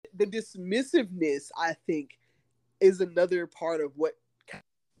the dismissiveness, I think, is another part of what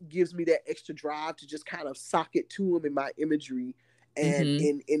gives me that extra drive to just kind of sock it to him in my imagery and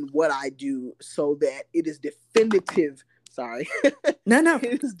in what I do, so that it is definitive. Sorry. No.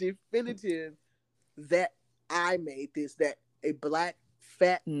 It is definitive that I made this, that a Black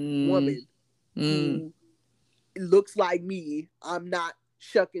fat woman who looks like me, I'm not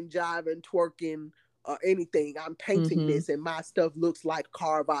shucking, jiving, twerking, or anything. I'm painting this, and my stuff looks like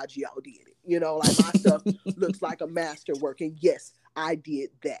Caravaggio did it. You know, like my stuff looks like a masterwork. And yes, I did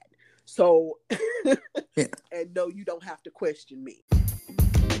that. So, and no, you don't have to question me.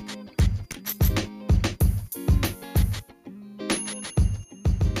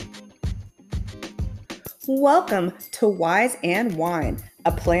 Welcome to Wise and Wine,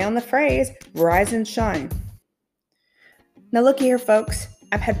 a play on the phrase rise and shine. Now look here, folks.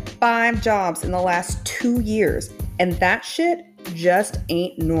 I've had 5 jobs in the last 2 years, and that shit just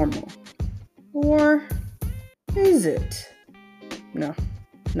ain't normal. Or is it? No,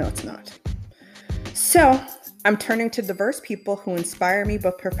 it's not. So I'm turning to diverse people who inspire me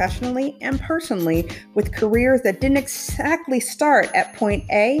both professionally and personally, with careers that didn't exactly start at point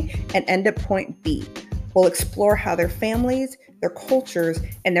A and end at point B. We'll explore how their families, their cultures,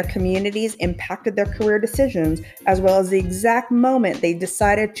 and their communities impacted their career decisions, as well as the exact moment they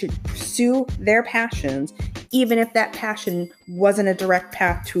decided to pursue their passions, even if that passion wasn't a direct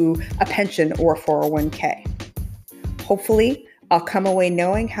path to a pension or 401k. Hopefully, I'll come away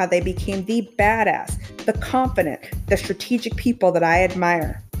knowing how they became the badass, the confident, the strategic people that I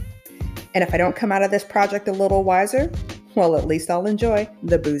admire. And if I don't come out of this project a little wiser, well, at least I'll enjoy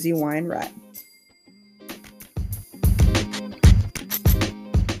the boozy wine ride.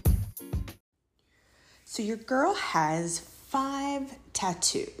 So your girl has 5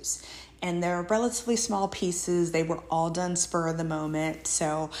 tattoos, and they're relatively small pieces. They were all done spur of the moment,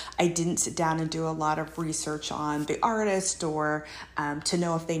 so I didn't sit down and do a lot of research on the artist or to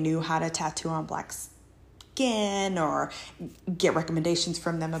know if they knew how to tattoo on Black skin or get recommendations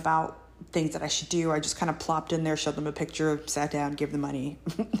from them about things that I should do. I just kind of plopped in there, showed them a picture, sat down, gave them money,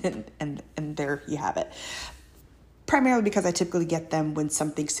 and there you have it. Primarily because I typically get them when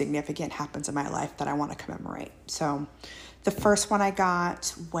something significant happens in my life that I want to commemorate. So the first one I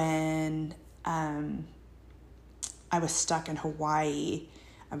got when I was stuck in Hawaii.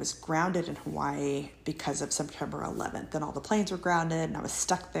 I was grounded in Hawaii because of September 11th, and all the planes were grounded, and I was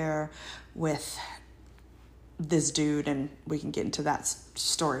stuck there with this dude, and we can get into that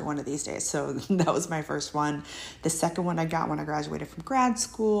story one of these days. So that was my first one. The second one I got when I graduated from grad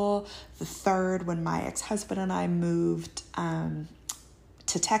school. The third when my ex-husband and I moved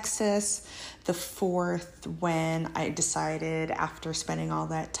to Texas. The fourth when I decided, after spending all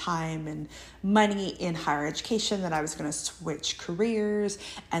that time and money in higher education, that I was going to switch careers.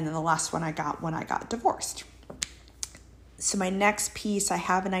 And then the last one I got when I got divorced. So my next piece, I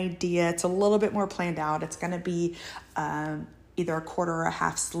have an idea. It's a little bit more planned out. It's going to be either a quarter or a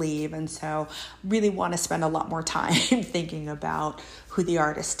half sleeve. And so really want to spend a lot more time thinking about who the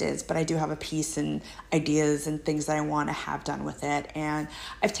artist is. But I do have a piece and ideas and things that I want to have done with it. And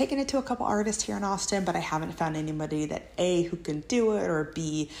I've taken it to a couple artists here in Austin, but I haven't found anybody that A, who can do it, or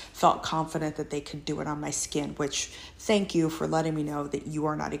B, felt confident that they could do it on my skin, which thank you for letting me know that you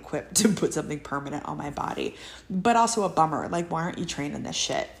are not equipped to put something permanent on my body. But also a bummer. Like, why aren't you trained in this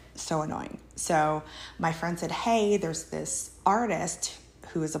shit? So annoying. So my friend said, hey, there's this artist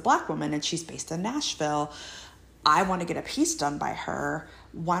who is a Black woman and she's based in Nashville. I want to get a piece done by her.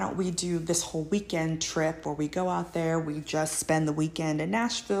 Why don't we do this whole weekend trip where we go out there, we just spend the weekend in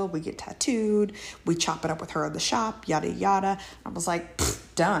Nashville, we get tattooed, we chop it up with her at the shop, yada, yada. I was like,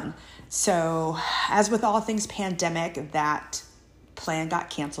 done. So as with all things pandemic, that plan got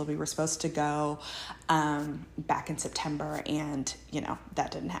canceled. We were supposed to go back in September, and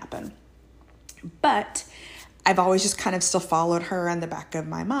that didn't happen. But I've always just kind of still followed her in the back of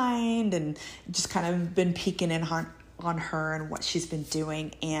my mind and just kind of been peeking in on her and what she's been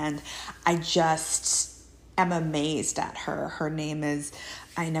doing. And I just am amazed at her. Her name is,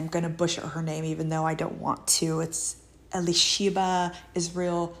 and I'm going to butcher her name even though I don't want to. It's Elisheba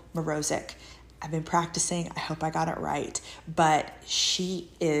Israel Morozic. I've been practicing. I hope I got it right. But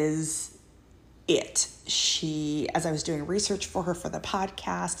she is it. As I was doing research for her for the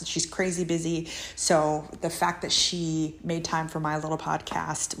podcast, she's crazy busy. So the fact that she made time for my little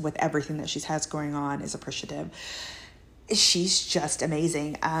podcast with everything that she has going on is appreciative. She's just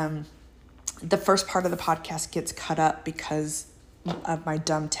amazing. The first part of the podcast gets cut up because of my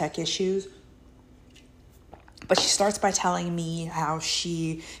dumb tech issues. But she starts by telling me how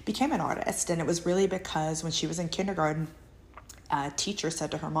she became an artist. And it was really because when she was in kindergarten, teacher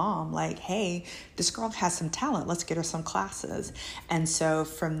said to her mom, like, hey, this girl has some talent. Let's get her some classes. And so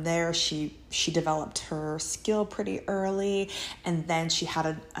from there, she developed her skill pretty early. And then she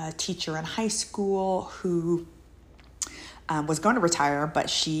had a teacher in high school who was going to retire, but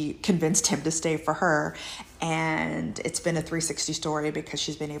she convinced him to stay for her. And it's been a 360 story because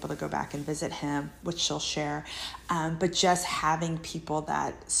she's been able to go back and visit him, which she'll share. But just having people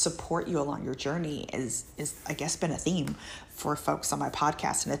that support you along your journey is I guess, been a theme for folks on my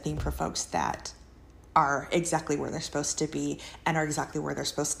podcast, and a theme for folks that are exactly where they're supposed to be and are exactly where they're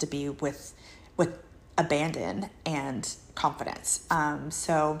supposed to be with abandon and confidence.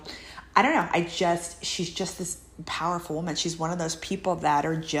 So I don't know. She's just this powerful woman. She's one of those people that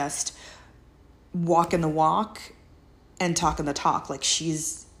are just walking the walk and talking the talk. Like,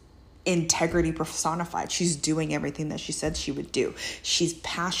 she's integrity personified. She's doing everything that she said she would do. She's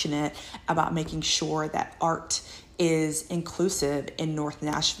passionate about making sure that art is inclusive in North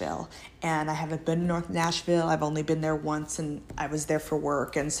Nashville. And I haven't been to North Nashville. I've only been there once, and I was there for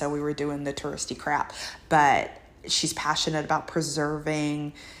work. And so we were doing the touristy crap. But she's passionate about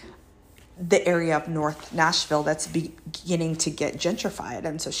preserving the area of North Nashville that's beginning to get gentrified.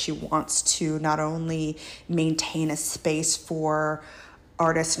 And so she wants to not only maintain a space for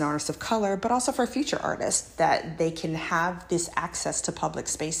artists and artists of color, but also for future artists, that they can have this access to public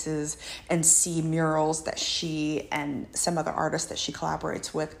spaces and see murals that she and some other artists that she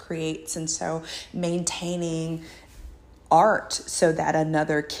collaborates with creates. And so maintaining art so that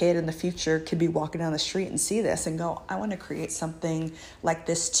another kid in the future could be walking down the street and see this and go, I want to create something like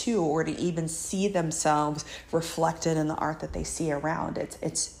this too, or to even see themselves reflected in the art that they see around.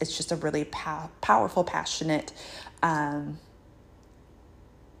 It's just a really powerful, passionate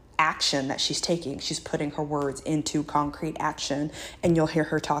action that she's taking. She's putting her words into concrete action, and you'll hear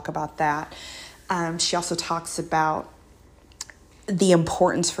her talk about that. She also talks about the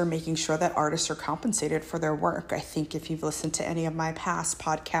importance for making sure that artists are compensated for their work. I think if you've listened to any of my past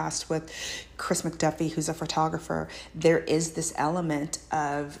podcasts with Chris McDuffie, who's a photographer, there is this element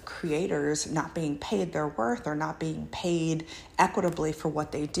of creators not being paid their worth or not being paid equitably for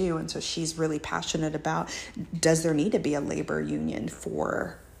what they do. And so she's really passionate about, does there need to be a labor union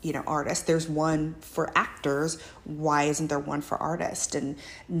for artists? There's one for actors. Why isn't there one for artists? And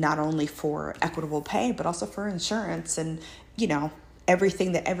not only for equitable pay, but also for insurance and,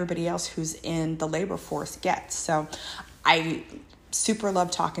 everything that everybody else who's in the labor force gets. So I super love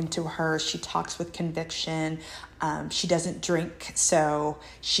talking to her. She talks with conviction. She doesn't drink. So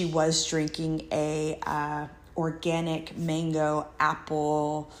she was drinking a organic mango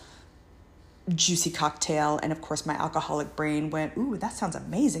apple juicy cocktail, and of course my alcoholic brain went, ooh, that sounds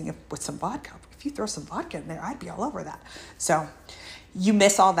amazing with some vodka. If you throw some vodka in there, I'd be all over that. So you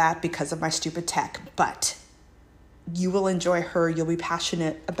miss all that because of my stupid tech, but you will enjoy her. You'll be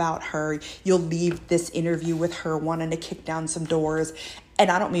passionate about her. You'll leave this interview with her wanting to kick down some doors. And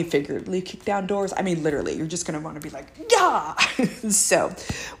I don't mean figuratively kick down doors. I mean literally. You're just going to want to be like, yeah. So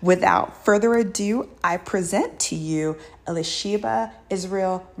without further ado, I present to you Elisheba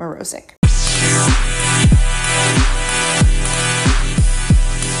Israel Morozik.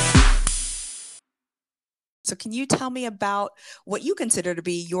 So can you tell me about what you consider to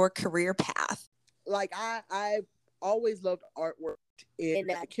be your career path? Like, I always loved artwork. In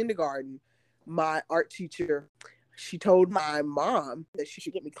kindergarten, my art teacher, she told my mom that she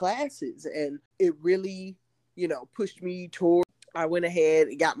should get me classes, and it really, pushed me toward. I went ahead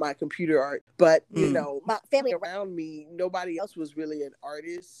and got my computer art, but my family around me, nobody else was really an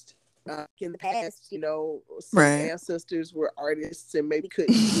artist. In the past, some ancestors were artists and maybe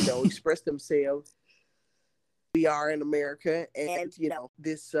couldn't, express themselves. We are in America, and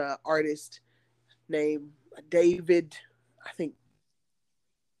this artist named David, I think,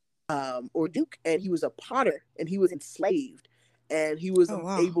 or Duke, and he was a potter, and he was enslaved, and he was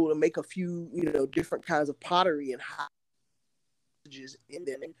able to make a few, different kinds of pottery and in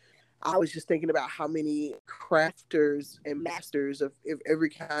them. And I was just thinking about how many crafters and masters of every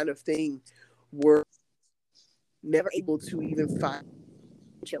kind of thing were never able to even find.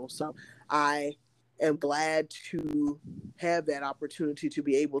 So I am glad to have that opportunity to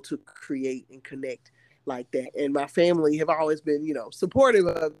be able to create and connect like that. And my family have always been, supportive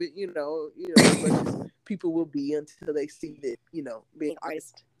of it, as much as people will be until they see that, being an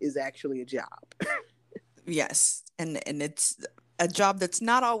artist is actually a job. Yes. And it's a job that's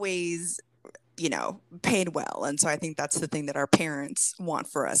not always, paid well. And so I think that's the thing that our parents want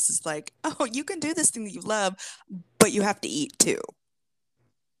for us is like, oh, you can do this thing that you love, but you have to eat too.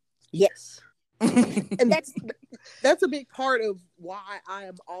 Yes. And that's a big part of why I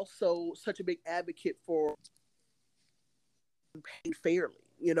am also such a big advocate for paid fairly.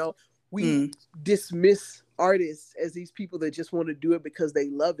 We dismiss artists as these people that just want to do it because they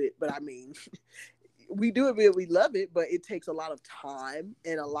love it. But I mean, we do it because we love it, but it takes a lot of time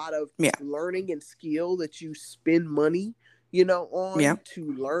and a lot of learning and skill that you spend money, on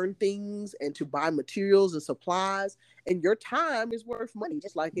to learn things and to buy materials and supplies. And your time is worth money,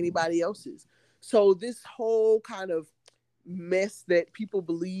 just like anybody else's. So this whole kind of mess that people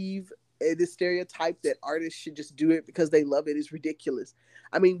believe, this stereotype that artists should just do it because they love it, is ridiculous.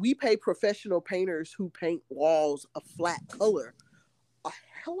 I mean, we pay professional painters who paint walls a flat color a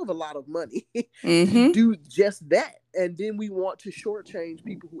hell of a lot of money to do just that. And then we want to shortchange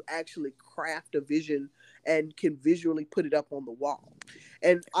people who actually craft a vision and can visually put it up on the wall.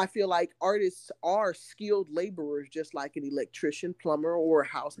 And I feel like artists are skilled laborers, just like an electrician, plumber, or a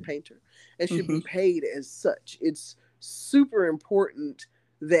house painter, and should be paid as such. It's super important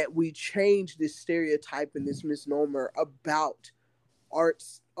that we change this stereotype and this misnomer about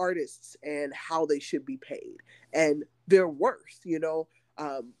artists and how they should be paid and their worth.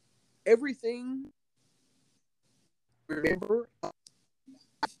 Everything, remember,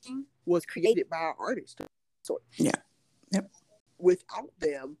 was created by our artists. So without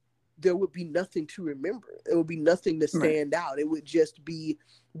them, there would be nothing to remember. There would be nothing to stand out. It would just be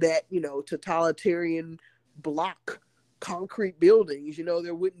that, totalitarian block concrete buildings.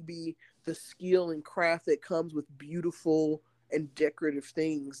 There wouldn't be the skill and craft that comes with beautiful and decorative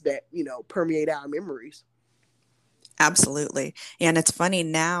things that, permeate our memories. Absolutely. And it's funny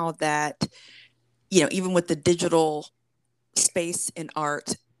now that, even with the digital space in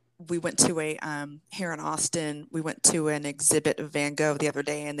art, we went to here in Austin, we went to an exhibit of Van Gogh the other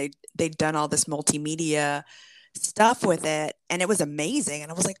day, and they'd done all this multimedia stuff with it, and it was amazing. And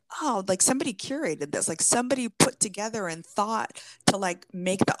I was like, oh, like somebody curated this, like somebody put together and thought to like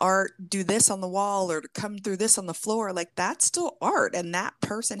make the art do this on the wall or to come through this on the floor. Like that's still art, and that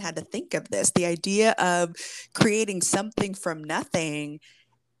person had to think of this. The idea of creating something from nothing,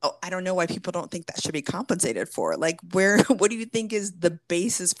 I don't know why people don't think that should be compensated for. Like what do you think is the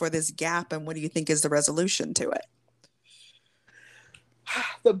basis for this gap, and what do you think is the resolution to it?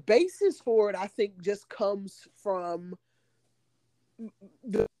 The basis for it, I think, just comes from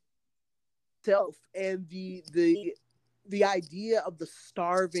the self and the idea of the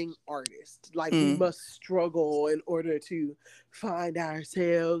starving artist. Like we must struggle in order to find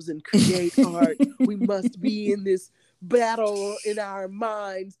ourselves and create art. We must be in this battle in our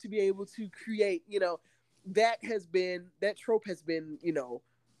minds to be able to create. That trope has been,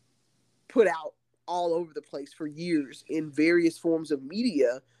 put out all over the place for years in various forms of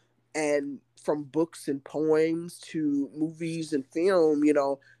media, and from books and poems to movies and film,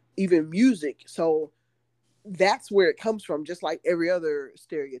 even music. So that's where it comes from, just like every other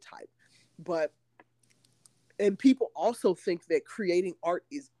stereotype. And people also think that creating art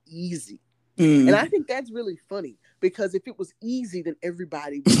is easy. And I think that's really funny, because if it was easy, then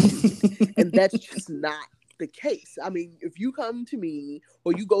everybody would do it. And that's just not the case. I mean, if you come to me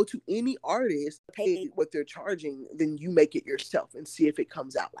or you go to any artist, pay what they're charging, then you make it yourself and see if it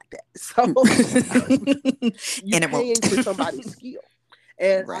comes out like that. So you're paying for somebody's skill.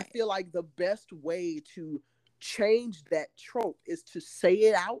 And I feel like the best way to change that trope is to say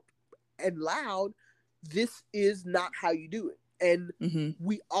it out and loud. This is not how you do it. And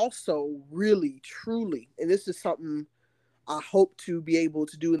we also really, truly, and this is something I hope to be able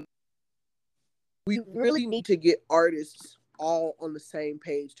to do, we really need to get artists all on the same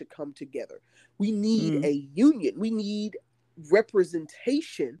page to come together. We need a union. We need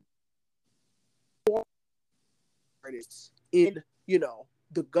representation for artists in,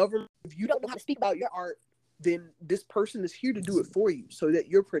 the government. If you don't know how to speak about your art, then this person is here to do it for you so that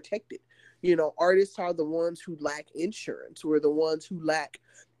you're protected. Artists are the ones who lack insurance. We're the ones who lack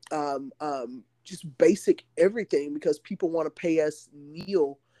just basic everything, because people want to pay us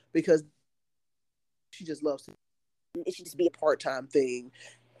Neil because she just loves it. It should just be a part-time thing.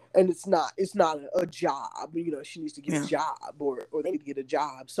 And it's not a job. She needs to get a job, or they need to get a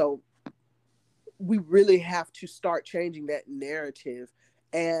job. So we really have to start changing that narrative.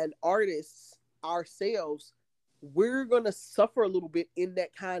 And artists ourselves, we're going to suffer a little bit in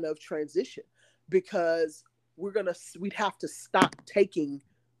that kind of transition, because we'd have to stop taking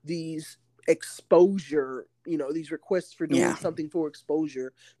these exposure, these requests for doing something for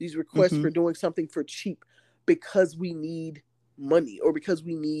exposure, these requests for doing something for cheap, because we need money or because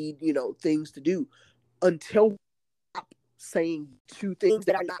we need, things to do, until we stop saying two things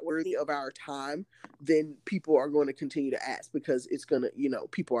that are not worthy of our time. Then people are going to continue to ask, because it's going to,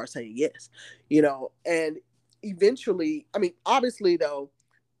 people are saying yes, and eventually, I mean, obviously though,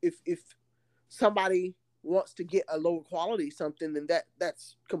 if somebody wants to get a lower quality something, then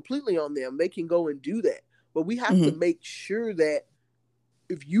that's completely on them. They can go and do that. But we have to make sure that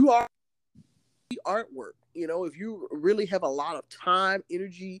if you are artwork, if you really have a lot of time,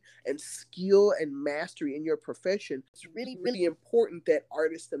 energy, and skill and mastery in your profession, it's really, really important that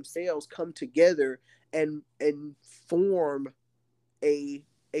artists themselves come together and form a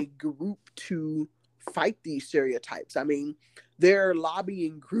group to fight these stereotypes. I mean, there are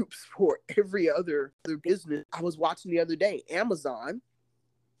lobbying groups for every other business. I was watching the other day, Amazon,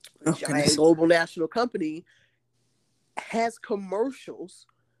 a giant global national company, has commercials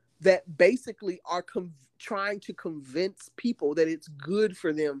that basically are trying to convince people that it's good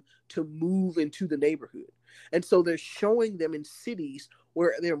for them to move into the neighborhood. And so they're showing them in cities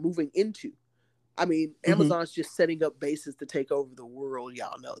where they're moving into. I mean, Amazon's just setting up bases to take over the world.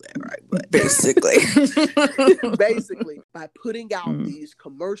 Y'all know that, right? But basically, by putting out these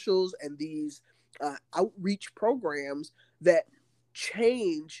commercials and these outreach programs that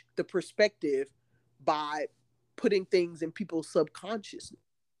change the perspective by putting things in people's subconscious.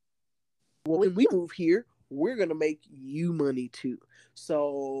 Well, when we move here, we're going to make you money too.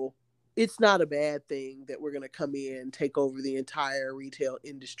 So it's not a bad thing that we're going to come in, take over the entire retail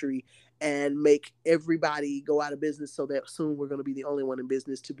industry, and make everybody go out of business so that soon we're going to be the only one in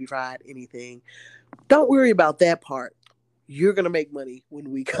business to provide anything. Don't worry about that part. You're going to make money when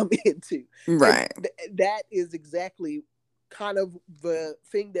we come in too. Right. That is exactly kind of the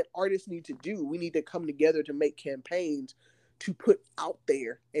thing that artists need to do. We need to come together to make campaigns to put out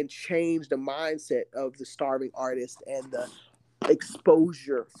there and change the mindset of the starving artist and the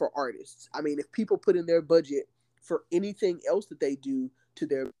exposure for artists. I mean, if people put in their budget for anything else that they do to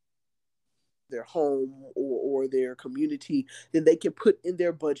their home or their community, then they can put in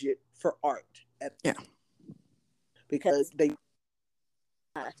their budget for art. Because they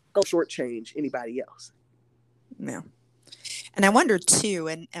go shortchange anybody else. Yeah. And I wonder too,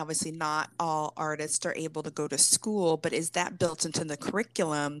 and obviously not all artists are able to go to school, but is that built into the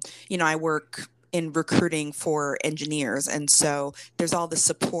curriculum? I work in recruiting for engineers. And so there's all the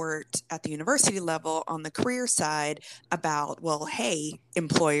support at the university level on the career side about, well, hey,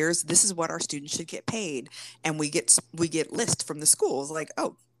 employers, this is what our students should get paid. And we get lists from the schools like,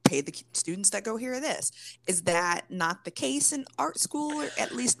 oh, pay the students that go here this. Is that not the case in art school, or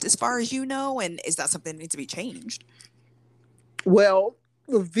at least as far as you know? And is that something that needs to be changed? Well,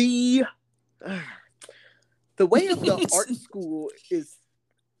 the way of the art school is,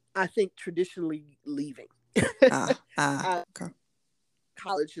 I think, traditionally leaving. Okay.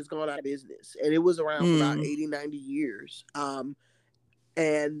 College has gone out of business, and it was around for about 80, 90 years.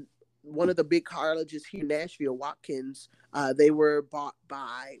 And one of the big colleges here in Nashville, Watkins, they were bought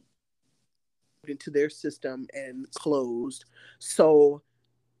into their system and closed. So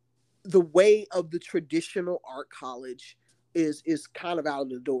the way of the traditional art college is kind of out of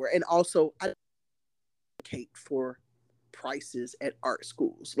the door. And also, I advocate for prices at art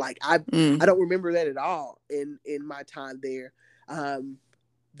schools. Like I don't remember that at all in my time there.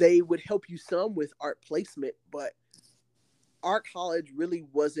 They would help you some with art placement, but art college really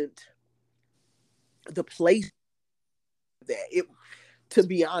wasn't the place that it. To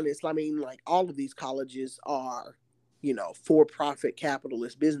be honest, I mean, like all of these colleges are, for-profit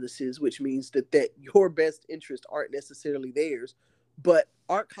capitalist businesses, which means that your best interests aren't necessarily theirs. But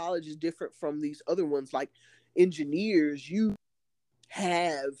art college is different from these other ones. Like engineers, you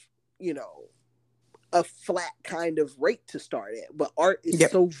have, a flat kind of rate to start at. But art is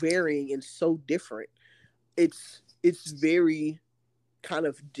so varying and so different. It's very kind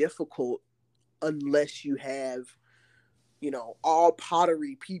of difficult unless you have, all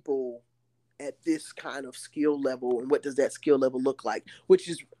pottery people at this kind of skill level. And what does that skill level look like? Which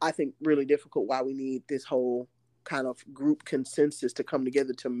is, I think, really difficult, why we need this whole kind of group consensus to come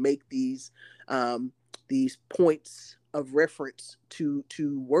together to make these points of reference to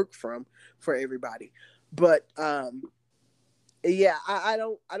work from for everybody. But yeah, I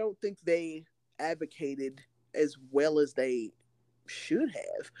don't think they advocated as well as they should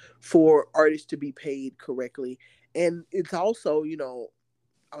have for artists to be paid correctly. And it's also,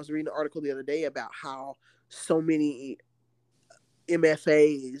 I was reading an article the other day about how so many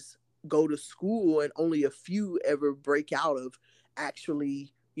MFAs go to school and only a few ever break out of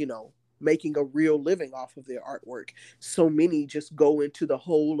actually, making a real living off of their artwork. So many just go into the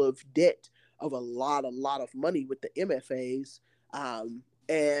hole of debt of a lot of money with the MFAs.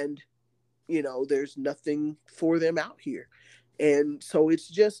 And, there's nothing for them out here. And so it's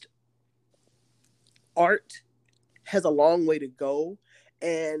just, art has a long way to go.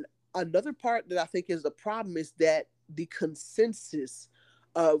 And another part that I think is the problem is that the consensus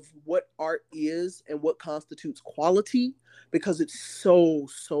of what art is and what constitutes quality, because it's so,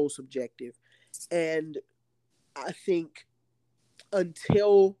 so subjective. And I think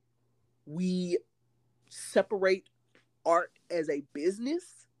until we separate art as a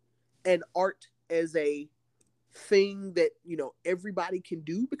business and art as a thing that, you know, everybody can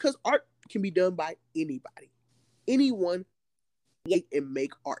do, because art can be done by anybody. Anyone and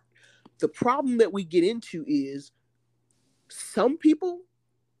make art. The problem that we get into is some people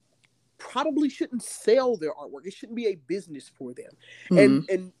probably shouldn't sell their artwork. It shouldn't be a business for them.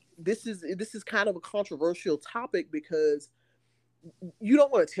 And this is kind of a controversial topic, because you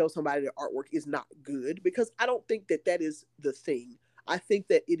don't want to tell somebody their artwork is not good, because I don't think that that is the thing. I think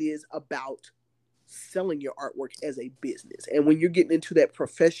that it is about selling your artwork as a business. And when you're getting into that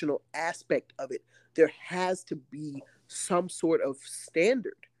professional aspect of it, there has to be some sort of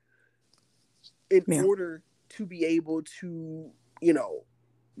standard in order to be able to, you know,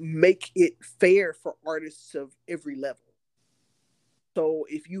 make it fair for artists of every level. So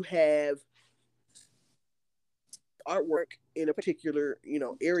if you have artwork in a particular, you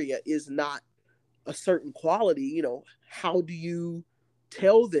know, area is not a certain quality, you know, how do you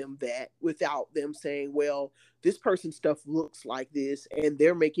tell them that without them saying, well, this person's stuff looks like this and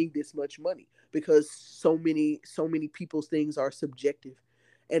they're making this much money? Because so many people's things are subjective,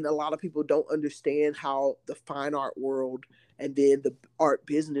 and a lot of people don't understand how the fine art world and then the art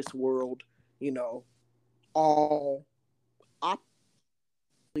business world, you know, all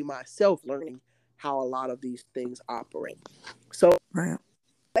myself learning how a lot of these things operate. So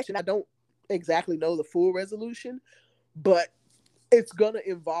I don't exactly know the full resolution, but it's going to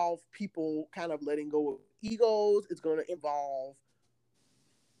involve people kind of letting go of egos. It's going to involve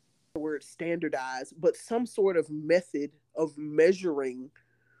the word standardized, but some sort of method of measuring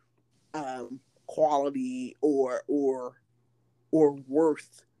quality or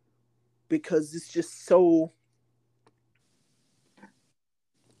worth, because it's just so.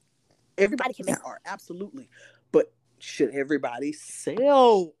 Everybody can make art, absolutely, but should everybody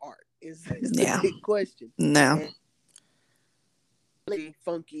sell art? Is the big question. No. And really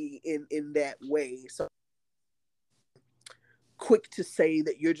funky in that way. So quick to say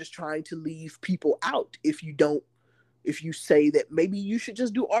that you're just trying to leave people out if you say that maybe you should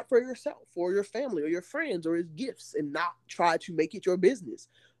just do art for yourself or your family or your friends or as gifts and not try to make it your business.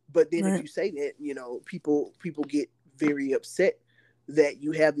 But then if you say that, you know, people get very upset that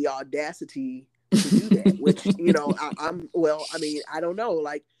you have the audacity to do that, which, you know, I don't know,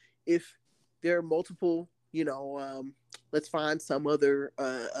 like, if there are multiple, you know, let's find some other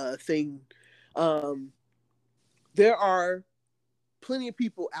thing. There are plenty of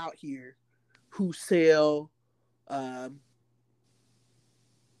people out here who sell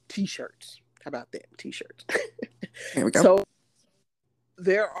t-shirts. How about that? T-shirts. There we go. So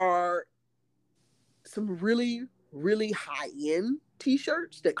there are some really, really high-end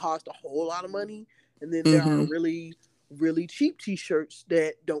t-shirts that cost a whole lot of money. And then there are really, really cheap t-shirts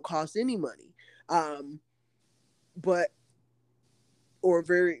that don't cost any money. But or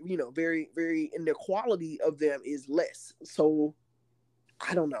very, you know, very, very, and the quality of them is less. So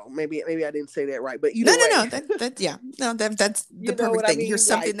I don't know. Maybe I didn't say that right, but either way. No. That's the perfect thing. Here's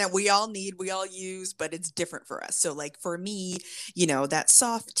something that we all need, we all use, but it's different for us. So, like, for me, you know, that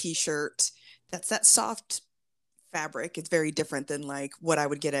soft t-shirt, that's that soft fabric. It's very different than like what I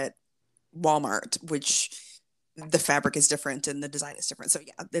would get at Walmart, which the fabric is different and the design is different. So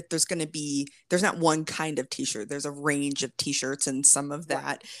yeah, there's not one kind of t-shirt. There's a range of t-shirts, and some of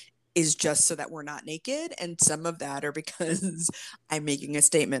that is just so that we're not naked, and some of that are because I'm making a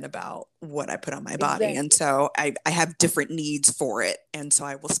statement about what I put on my body. Exactly. And so I have different needs for it, and so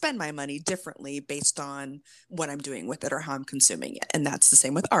I will spend my money differently based on what I'm doing with it or how I'm consuming it. And that's the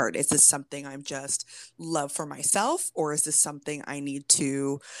same with art. Is this something I'm just love for myself, or is this something I need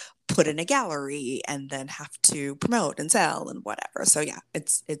to put in a gallery and then have to promote and sell and whatever? So yeah,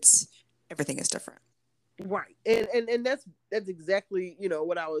 it's everything is different. Right. And that's exactly, you know,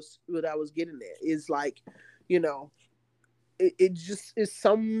 what I was getting at is, like, you know, it just is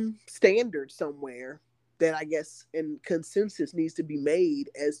some standard somewhere that I guess and consensus needs to be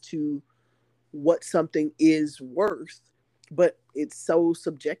made as to what something is worth, but it's so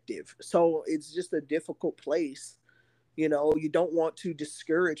subjective. So it's just a difficult place. You know, you don't want to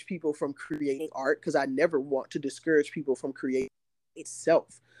discourage people from creating art, because I never want to discourage people from creating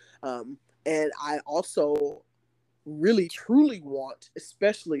itself. And I also really, truly want,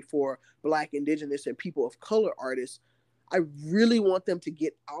 especially for Black, Indigenous, and people of color artists, I really want them to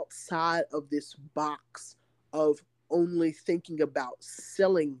get outside of this box of only thinking about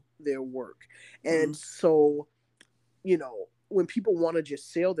selling their work. And so, you know, when people want to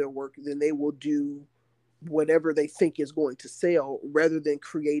just sell their work, then they will do whatever they think is going to sell rather than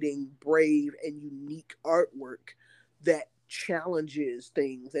creating brave and unique artwork that challenges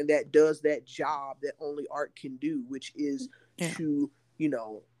things and that does that job that only art can do, which is to, you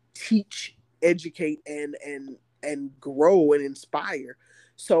know, teach, educate, and grow and inspire.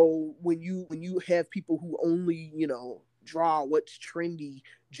 So when you have people who only, you know, draw what's trendy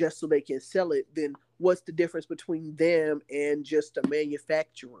just so they can sell it, then what's the difference between them and just a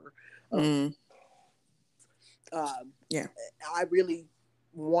manufacturer? I really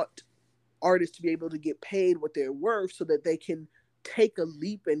want artists to be able to get paid what they're worth so that they can take a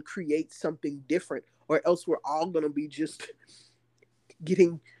leap and create something different, or else we're all going to be just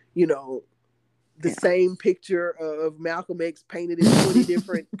getting, you know, the same picture of Malcolm X painted in 20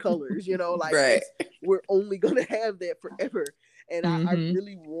 different colors, you know, like we're only going to have that forever. And I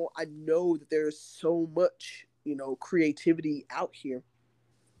really I know that there's so much, you know, creativity out here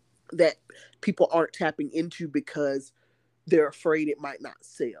that people aren't tapping into because they're afraid it might not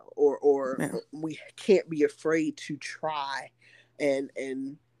sell, or we can't be afraid to try and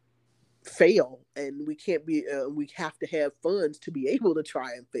fail, and we can't be we have to have funds to be able to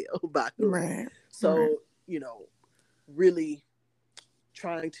try and fail, by the way. So you know, really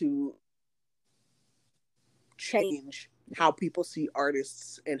trying to change how people see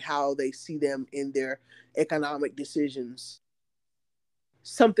artists and how they see them in their economic decisions,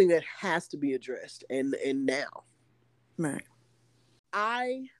 something that has to be addressed, and now.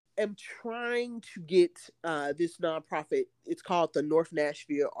 I am trying to get this nonprofit. It's called the North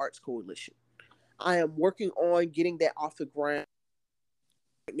Nashville Arts Coalition. I am working on getting that off the ground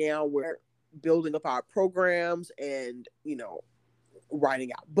right now. We're building up our programs and, you know,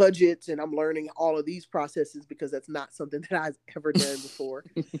 writing out budgets, and I'm learning all of these processes because that's not something that I've ever done before.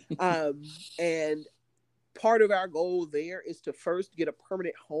 And part of our goal there is to first get a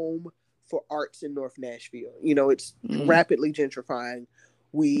permanent home for arts in North Nashville. You know, it's rapidly gentrifying.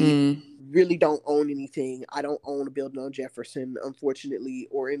 We really don't own anything. I don't own a building on Jefferson, unfortunately,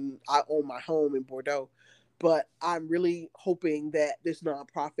 I own my home in Bordeaux. But I'm really hoping that this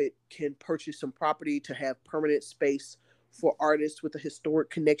nonprofit can purchase some property to have permanent space for artists with a historic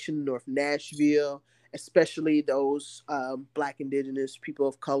connection to North Nashville, especially those Black, Indigenous, people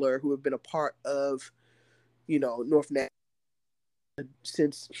of color who have been a part of, you know, North Nashville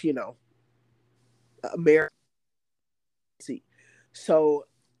since, you know, America. So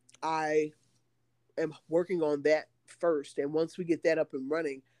I am working on that first. And once we get that up and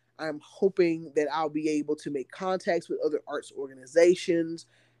running, I'm hoping that I'll be able to make contacts with other arts organizations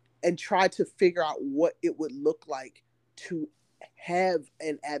and try to figure out what it would look like to have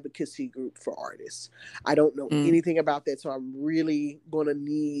an advocacy group for artists. I don't know anything about that, so I'm really going to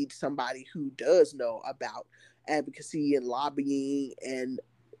need somebody who does know about advocacy and lobbying and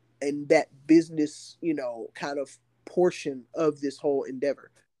that business, you know, kind of portion of this whole endeavor.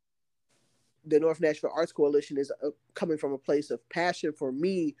 The North Nashville Arts Coalition is coming from a place of passion for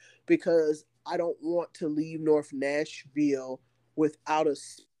me because I don't want to leave North Nashville without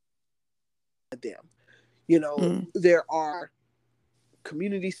them. You know, there are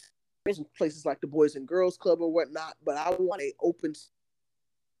community places like the Boys and Girls Club or whatnot, but I want an open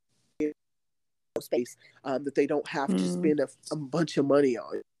space that they don't have to spend a bunch of money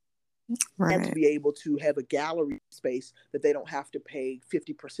on. And to be able to have a gallery space that they don't have to pay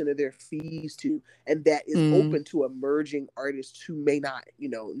 50% of their fees to, and that is open to emerging artists who may not, you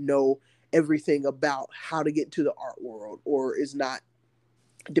know everything about how to get into the art world, or is not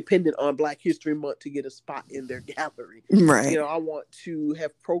dependent on Black History Month to get a spot in their gallery. You know, I want to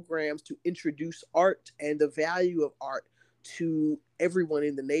have programs to introduce art and the value of art to everyone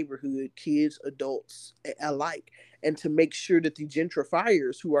in the neighborhood, kids, adults alike, and to make sure that the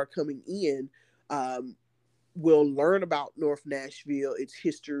gentrifiers who are coming in will learn about North Nashville, its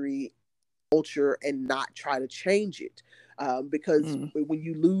history, culture, and not try to change it. Because when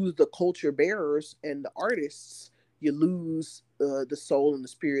you lose the culture bearers and the artists, you lose the soul and the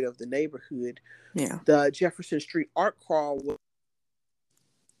spirit of the neighborhood. The Jefferson Street Art Crawl was,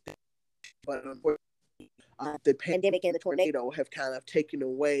 but unfortunately, the pandemic and the tornado have kind of taken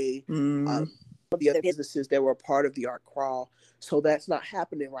away the other businesses that were a part of the art crawl. So that's not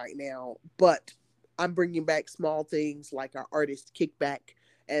happening right now. But I'm bringing back small things like our artist kickback.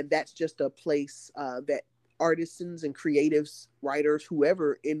 And that's just a place that artisans and creatives, writers,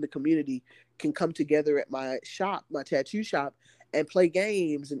 whoever in the community can come together at my shop, my tattoo shop, and play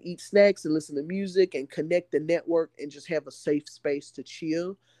games and eat snacks and listen to music and connect the network and just have a safe space to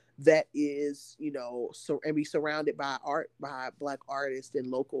chill. That is, you know, and be surrounded by art, by Black artists and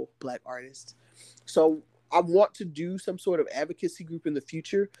local Black artists. So I want to do some sort of advocacy group in the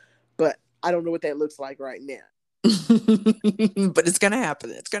future, but I don't know what that looks like right now. But it's gonna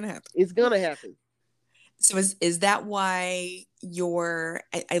happen. It's gonna happen. It's gonna happen. So is that why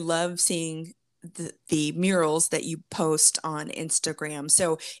I love seeing the murals that you post on Instagram.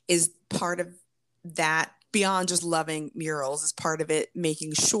 So is part of that, beyond just loving murals, is part of it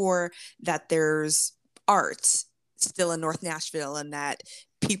making sure that there's art still in North Nashville and that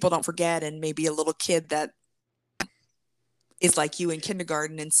people don't forget, and maybe a little kid that is like you in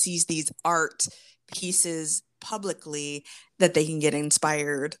kindergarten and sees these art pieces publicly, that they can get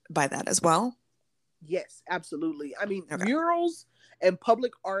inspired by that as well? Yes, absolutely. I mean, Okay. murals and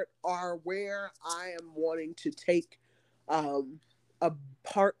public art are where I am wanting to take a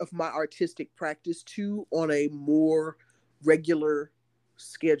part of my artistic practice to on a more regular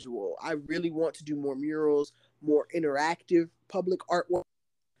schedule. I really want to do more murals, more interactive public artwork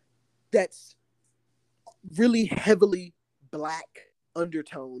that's really heavily Black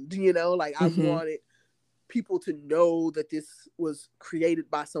undertoned, like I wanted people to know that this was created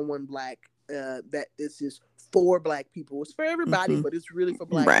by someone Black, that this is for Black people. It's for everybody, but it's really for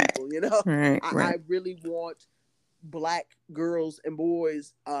Black people, I really want Black girls and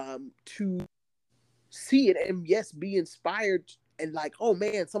boys to see it and, yes, be inspired and like, oh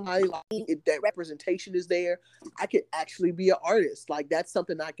man, somebody like that representation is there. I could actually be an artist. Like, that's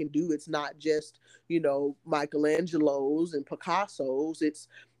something I can do. It's not just, Michelangelo's and Picasso's. It's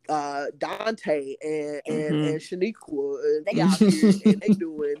Dante and Shaniqua. They out here and they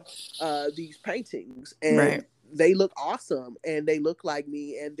doing these paintings, and they look awesome, and they look like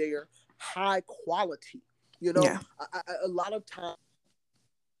me, and they're high quality. A lot of times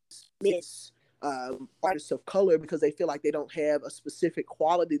miss artists of color because they feel like they don't have a specific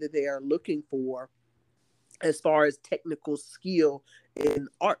quality that they are looking for as far as technical skill in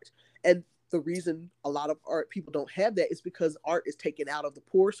art. And the reason a lot of art people don't have that is because art is taken out of the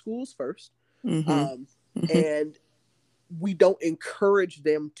poor schools first. And we don't encourage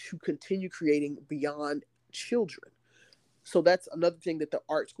them to continue creating beyond children. So that's another thing that the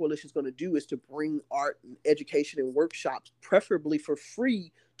Arts Coalition is going to do, is to bring art and education and workshops, preferably for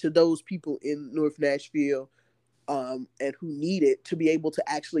free, to those people in North Nashville and who need it, to be able to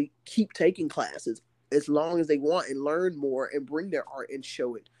actually keep taking classes as long as they want and learn more and bring their art and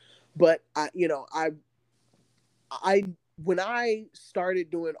show it. But when I started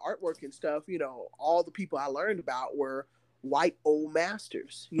doing artwork and stuff, all the people I learned about were white old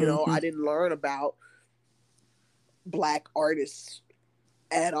masters. I didn't learn about Black artists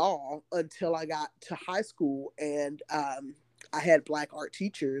at all until I got to high school, and I had Black art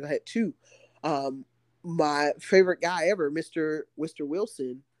teachers. I had two. My favorite guy ever, Mr.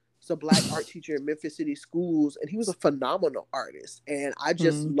 Wilson, is a Black art teacher in Memphis City Schools, and he was a phenomenal artist. And I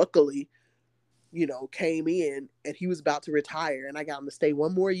just luckily, came in, and he was about to retire, and I got him to stay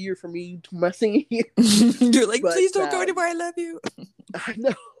one more year for me to my senior year. You're like, please don't go anywhere. I love you. I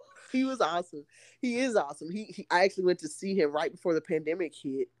know. He was awesome. He is awesome. I actually went to see him right before the pandemic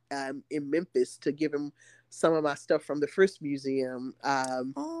hit in Memphis to give him some of my stuff from the Frisk Museum.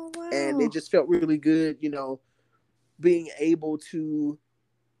 Oh, wow. And it just felt really good, being able to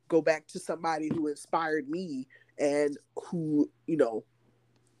go back to somebody who inspired me and who,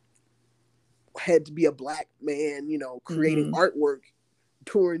 had to be a Black man, creating artwork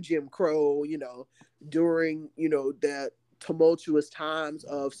during Jim Crow, during, that tumultuous times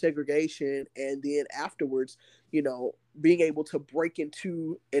of segregation, and then afterwards, being able to break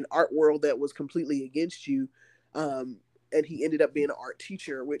into an art world that was completely against you. And he ended up being an art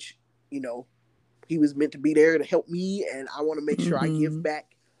teacher, which, he was meant to be there to help me. And I want to make sure I give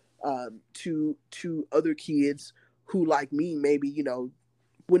back to other kids who, like me, maybe,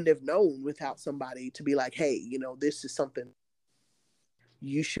 wouldn't have known without somebody to be like, hey, this is something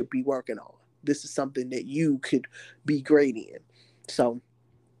you should be working on. This is something that you could be great in. So,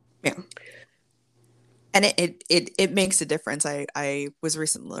 yeah. And it makes a difference. I was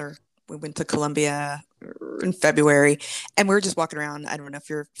recently, we went to Columbia in February, and we were just walking around. I don't know if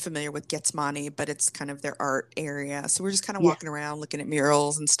you're familiar with Getsemani, but it's kind of their art area. So we're just kind of walking around, looking at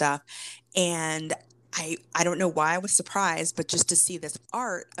murals and stuff. And I don't know why I was surprised, but just to see this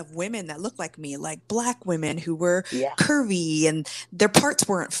art of women that looked like me, like Black women who were curvy and their parts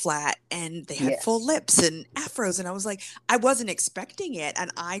weren't flat and they had full lips and afros. And I was like, I wasn't expecting it. And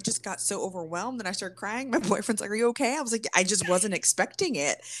I just got so overwhelmed and I started crying. My boyfriend's like, are you okay? I was like, I just wasn't expecting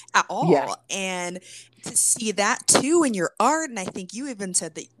it at all. Yeah. And to see that too in your art. And I think you even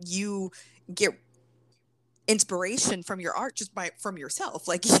said that you get inspiration from your art just from yourself.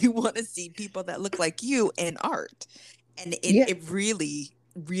 Like, you want to see people that look like you in art, and it really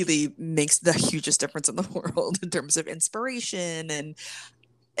really makes the hugest difference in the world in terms of inspiration and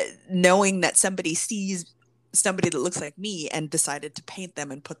knowing that somebody sees somebody that looks like me and decided to paint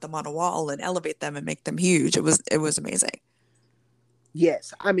them and put them on a wall and elevate them and make them huge. It was amazing.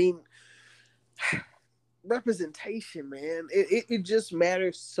 Yes, I mean, representation, man. It just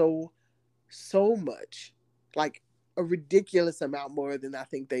matters so much, like a ridiculous amount more than I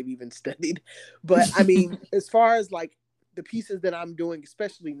think they've even studied. But I mean, as far as like the pieces that I'm doing,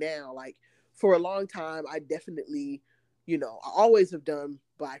 especially now, like for a long time, I definitely, I always have done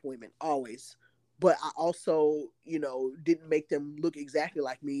Black women, always. But I also, didn't make them look exactly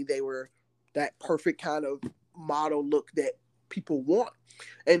like me. They were that perfect kind of model look that people want.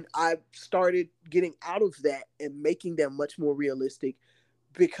 And I started getting out of that and making them much more realistic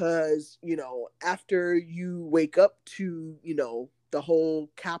because, after you wake up to, the whole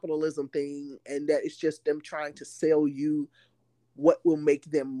capitalism thing and that it's just them trying to sell you what will make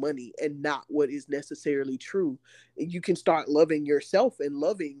them money and not what is necessarily true. And you can start loving yourself and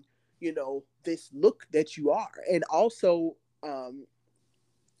loving, this look that you are. And also,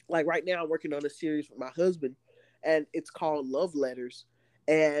 like right now, I'm working on a series with my husband, and it's called Love Letters.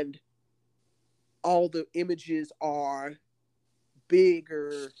 And all the images are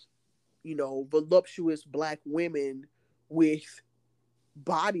bigger, voluptuous Black women with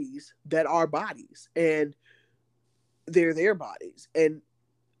bodies that are bodies. And they're their bodies. And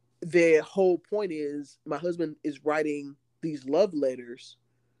the whole point is my husband is writing these love letters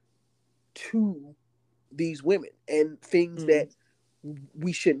to these women and things that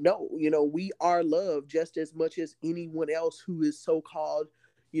we should know. We are loved just as much as anyone else who is so-called,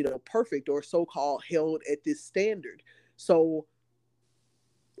 perfect or so-called held at this standard. So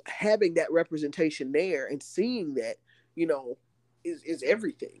having that representation there and seeing that, is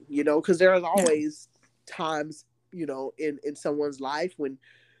everything, because there's always times, in someone's life when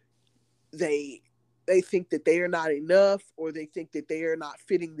they think that they are not enough or they think that they are not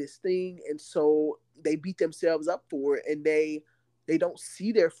fitting this thing, and so they beat themselves up for it, and they don't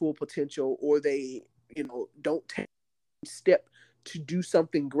see their full potential, or they don't take a step to do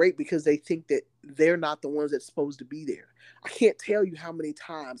something great because they think that they're not the ones that's supposed to be there. I can't tell you how many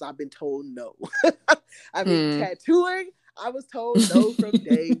times I've been told no. I mean, tattooing, I was told no from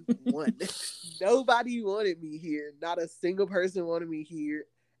day one. Nobody wanted me here. Not a single person wanted me here.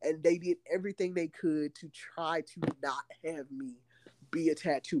 And they did everything they could to try to not have me be a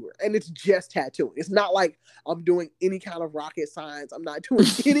tattooer. And it's just tattooing. It's not like I'm doing any kind of rocket science. I'm not doing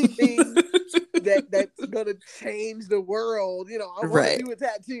anything that's gonna change the world. I want to do a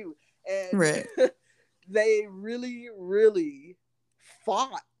tattoo. And they really, really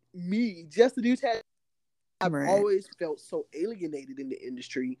fought me just to do tattoo. I've always felt so alienated in the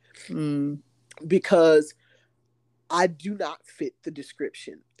industry because I do not fit the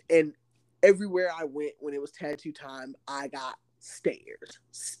description. And everywhere I went when it was tattoo time, I got stares.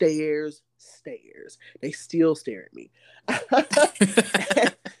 They still stare at me.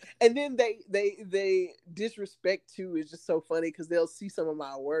 And then they disrespect too is just so funny because they'll see some of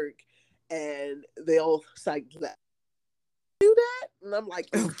my work and they'll like, do that? And I'm like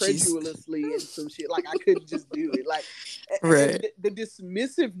incredulously and some shit. Like I couldn't just do it. Like the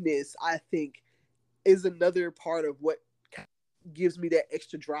dismissiveness, I think, is another part of what gives me that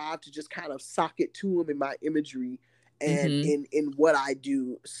extra drive to just kind of sock it to them in my imagery and in what I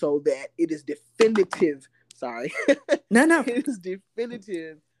do, so that it is definitive. Sorry. No. It is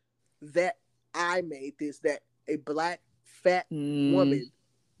definitive that I made this, that a Black fat woman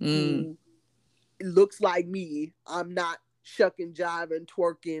who looks like me, I'm not shucking, jiving,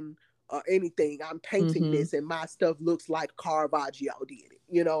 twerking, or anything. I'm painting this, and my stuff looks like Caravaggio did it.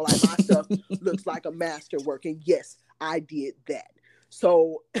 Like my stuff looks like a masterwork. And yes, I did that.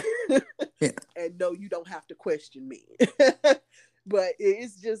 So, and no, you don't have to question me. But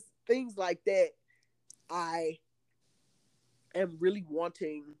it's just things like that. I am really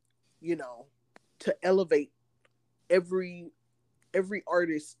wanting, to elevate every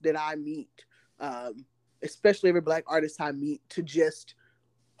artist that I meet, especially every Black artist I meet, to just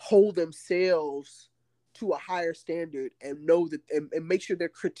hold themselves to a higher standard and know that and make sure they're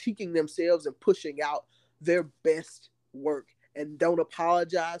critiquing themselves and pushing out their best work, and don't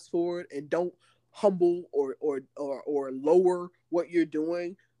apologize for it, and don't humble or lower what you're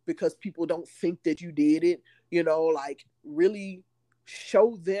doing because people don't think that you did it. Like really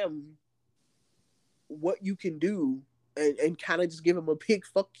show them what you can do, and kind of just give them a big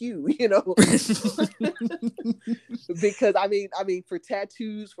fuck you, because I mean for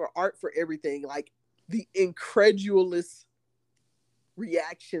tattoos, for art, for everything, like the incredulous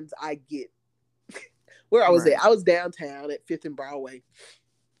reactions I get. Where I was at, I was downtown at 5th and Broadway,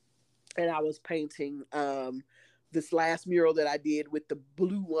 and I was painting this last mural that I did with the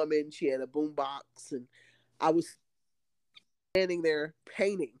blue woman. She had a boombox, and I was standing there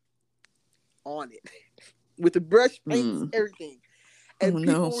painting on it with the brush paints, everything. And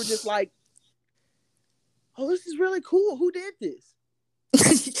people were just like, "Oh, this is really cool. Who did this?"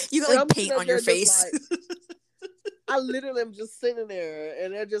 You got like paint on your face. I literally am just sitting there,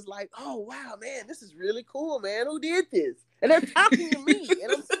 and they're just like, "Oh wow, man, this is really cool, man. Who did this?" And they're talking to me,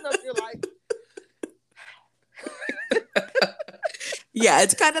 and I'm sitting up here like, yeah,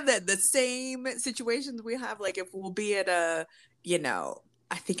 it's kind of the same situations we have. Like if we'll be at a,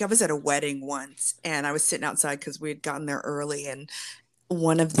 I think I was at a wedding once, and I was sitting outside because we had gotten there early, and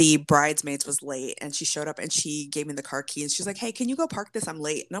one of the bridesmaids was late, and she showed up and she gave me the car key, and she's like, "Hey, can you go park this? I'm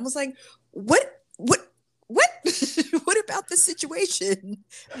late." And I was like, what what about this situation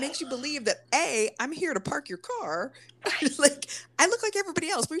makes you believe that I'm here to park your car? Like, I look like everybody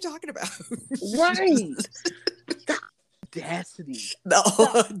else. What are you talking about? Right. The audacity. The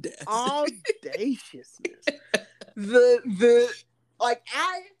audaciousness.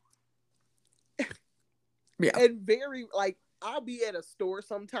 Yeah. And very, like, I'll be at a store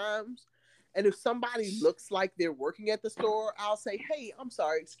sometimes, and if somebody looks like they're working at the store, I'll say, "Hey, I'm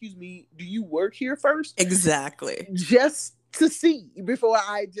sorry, excuse me, do you work here first?" Exactly. Just to see before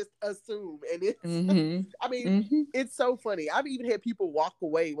I just assume. And it's, I mean, it's so funny. I've even had people walk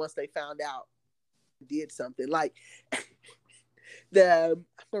away once they found out I did something. Like, where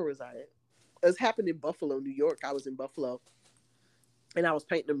was I at? It was happened in Buffalo, New York. I was in Buffalo, and I was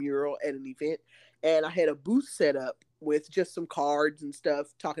painting a mural at an event, and I had a booth set up with just some cards and stuff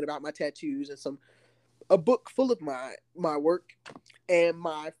talking about my tattoos and a book full of my work. And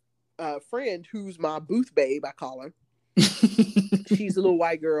my friend, who's my booth babe, I call her, she's a little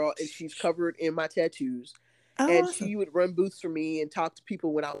white girl, and she's covered in my tattoos. And awesome. She would run booths for me and talk to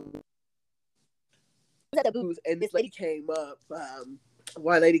people when I was at the booth. And this lady came up,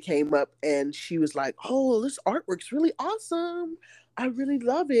 one lady came up, and she was like, "Oh, this artwork's really awesome. I really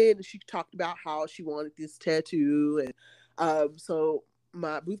love it." And she talked about how she wanted this tattoo. And so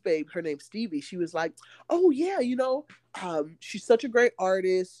my booth babe, her name's Stevie, she was like, "Oh yeah, she's such a great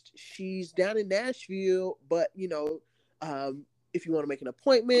artist. She's down in Nashville, but if you want to make an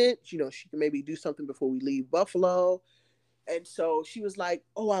appointment, she can maybe do something before we leave Buffalo." And so she was like,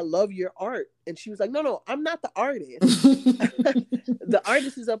 "Oh, I love your art." And she was like, No, I'm not the artist. The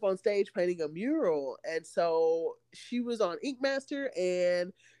artist is up on stage painting a mural. And so she was on Ink Master,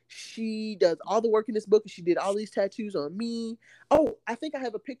 and she does all the work in this book, and she did all these tattoos on me. Oh, I think I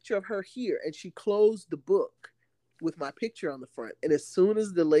have a picture of her here. And she closed the book with my picture on the front. And as soon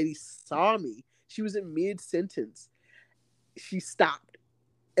as the lady saw me, she was in mid-sentence, she stopped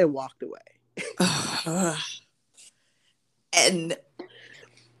and walked away. And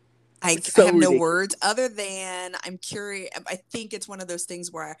I have no words other than I'm curious. I think it's one of those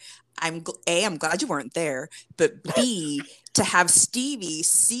things where I'm glad you weren't there, but B, to have Stevie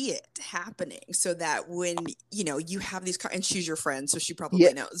see it happening so that when, you have these, and she's your friend, so she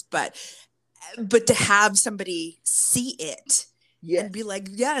probably knows, but to have somebody see it and be like,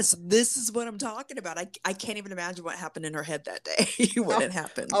 "Yes, this is what I'm talking about." I can't even imagine what happened in her head that day when it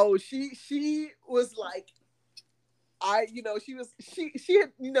happened. Oh, she was like, she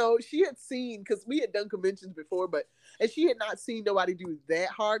had seen, because we had done conventions before, and she had not seen nobody do that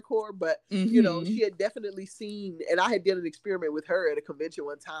hardcore, but she had definitely seen, and I had done an experiment with her at a convention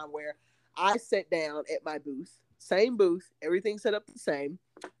one time where I sat down at my booth, same booth, everything set up the same.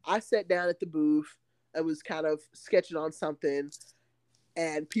 I sat down at the booth and was kind of sketching on something,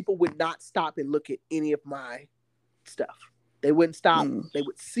 and people would not stop and look at any of my stuff. They wouldn't stop. They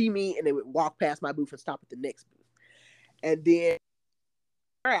would see me, and they would walk past my booth and stop at the next booth. And then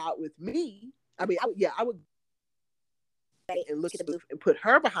her out with me. I mean, I would and look at the booth and put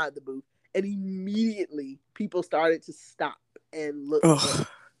her behind the booth, and immediately people started to stop and look at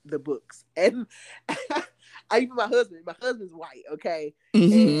the books. And even my husband's white, okay?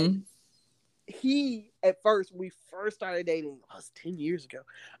 And he, at first, when we first started dating, it was 10 years ago,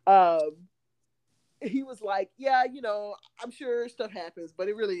 he was like, "Yeah, I'm sure stuff happens, but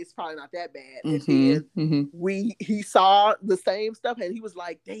it's probably not that bad." And then he saw the same stuff, and he was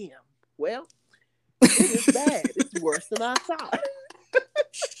like, "Damn, well, it is bad. It's worse than I thought."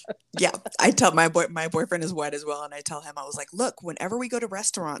 Yeah, I tell my boyfriend is white as well, and I tell him, I was like, "Look, whenever we go to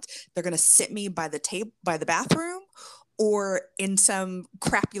restaurants, they're gonna sit me by the bathroom, or in some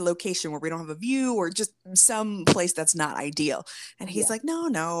crappy location where we don't have a view, or just some place that's not ideal." And he's like,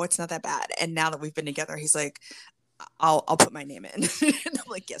 no, it's not that bad. And now that we've been together, he's like, I'll put my name in. And I'm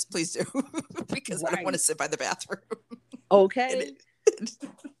like, "Yes, please do." Because I don't want to sit by the bathroom. Okay.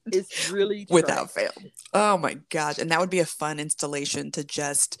 It's really without fail. Oh my gosh. And that would be a fun installation to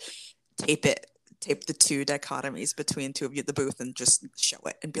just tape the two dichotomies between two of you at the booth and just show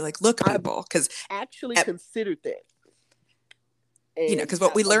it and be like, look, people, because actually considered that. And because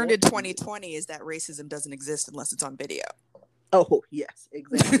what we learned in 2020 is that racism doesn't exist unless it's on video. Oh, yes,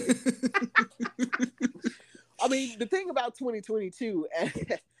 exactly. I mean, the thing about 2022,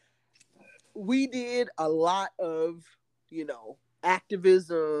 we did a lot of,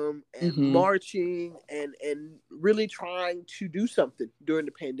 activism and marching and really trying to do something during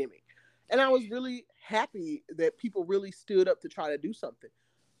the pandemic. And I was really happy that people really stood up to try to do something.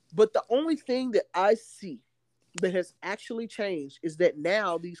 But the only thing that I see that has actually changed is that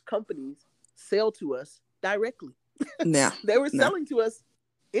now these companies sell to us directly. Yeah. They were selling to us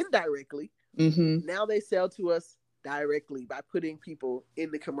indirectly. Mm-hmm. Now they sell to us directly by putting people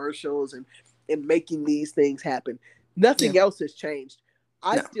in the commercials and making these things happen. Nothing else has changed.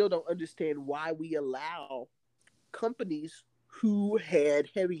 I still don't understand why we allow companies who had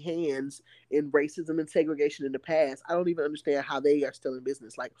heavy hands in racism and segregation in the past. I don't even understand how they are still in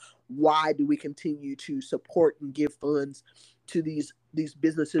business. Like, why do we continue to support and give funds to these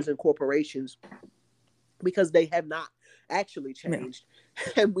businesses and corporations? Because they have not actually changed.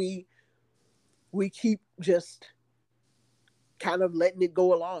 Yeah. And we keep just kind of letting it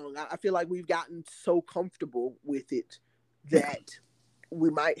go along. I feel like we've gotten so comfortable with it that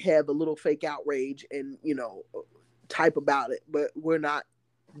we might have a little fake outrage and, type about it, but we're not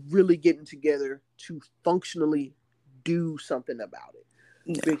really getting together to functionally do something about it.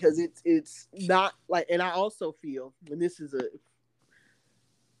 No. Because it's not like, and I also feel, and this is a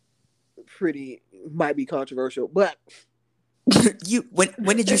pretty, might be controversial, but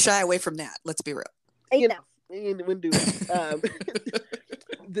when did you shy away from that? Let's be real. When do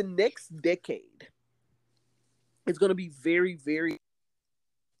the next decade is going to be very, very,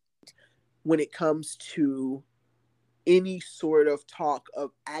 when it comes to any sort of talk of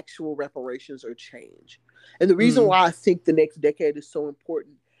actual reparations or change. And the reason why I think the next decade is so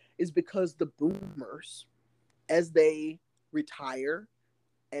important is because the boomers, as they retire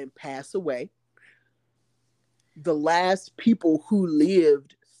and pass away, the last people who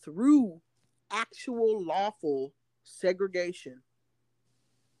lived through actual lawful segregation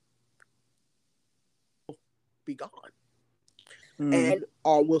will be gone. And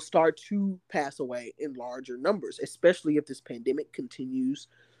will start to pass away in larger numbers, especially if this pandemic continues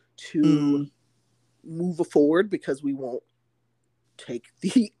to move forward, because we won't take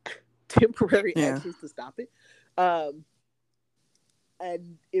the temporary actions to stop it.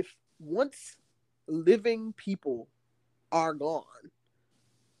 And if once living people are gone,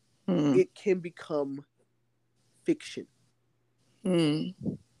 it can become fiction.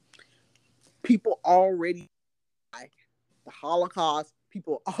 People already the Holocaust,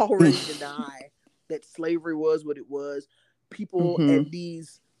 people already deny that slavery was what it was. People and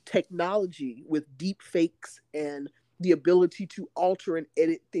these technology with deep fakes and the ability to alter and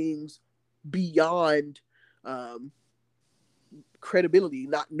edit things beyond credibility,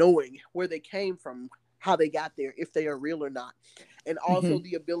 not knowing where they came from, how they got there, if they are real or not. And also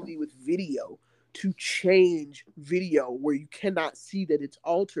the ability with video to change video where you cannot see that it's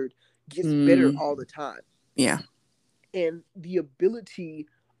altered gets better all the time. Yeah. And the ability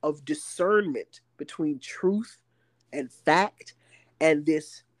of discernment between truth and fact and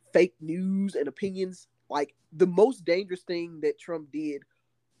this fake news and opinions. Like, the most dangerous thing that Trump did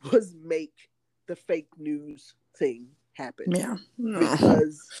was make the fake news thing happen. Yeah.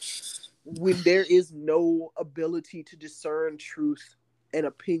 Because when there is no ability to discern truth and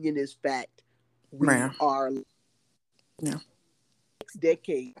opinion is fact, we are next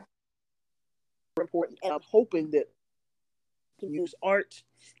decade important. And I'm hoping that use art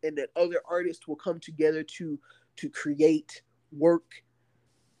and that other artists will come together to create work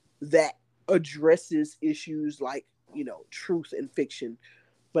that addresses issues like, truth and fiction.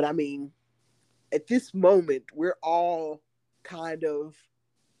 But I mean, at this moment, we're all kind of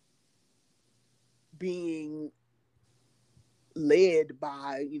being led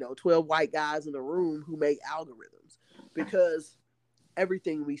by 12 white guys in a room who make algorithms, because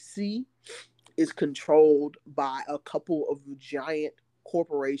everything we see is controlled by a couple of giant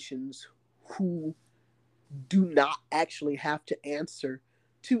corporations who do not actually have to answer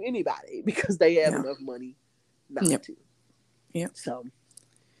to anybody because they have enough money not to. Yeah. So,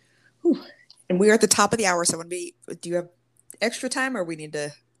 and we're at the top of the hour. So do you have extra time, or we need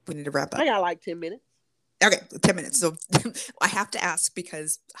to wrap up? I got like 10 minutes. Okay, 10 minutes. So I have to ask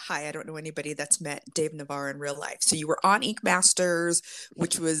because, hi, I don't know anybody that's met Dave Navarro in real life. So you were on Ink Masters,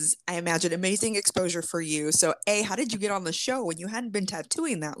 which was, I imagine, amazing exposure for you. So A, how did you get on the show when you hadn't been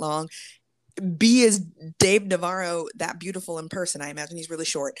tattooing that long? B, is Dave Navarro that beautiful in person? I imagine he's really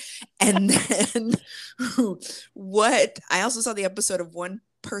short. And then what, I also saw the episode of one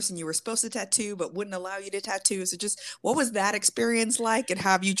person you were supposed to tattoo but wouldn't allow you to tattoo. So just what was that experience like, and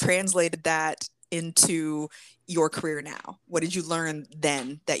have you translated that into your career now? What did you learn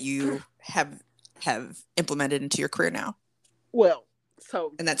then that you have implemented into your career now? Well,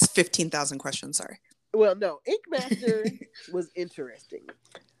 so, and that's 15,000 questions. Sorry. Well, no, Ink Master was interesting.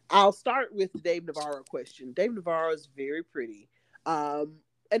 I'll start with the Dave Navarro question. Dave Navarro is very pretty, and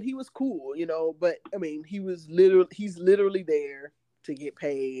he was cool, But I mean, he's literally there to get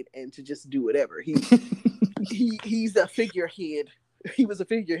paid and to just do whatever. He's a figurehead. He was a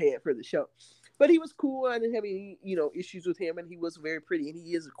figurehead for the show. But he was cool. I didn't have any, issues with him, and he was very pretty, and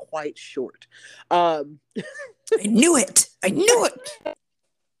he is quite short. I knew it.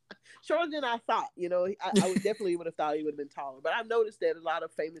 Shorter than I thought. I would have thought he would have been taller. But I've noticed that a lot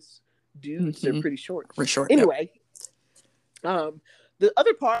of famous dudes are pretty short. For short. Anyway, the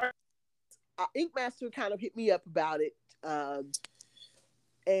other part, Ink Master kind of hit me up about it,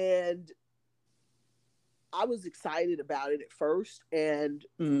 and I was excited about it at first, and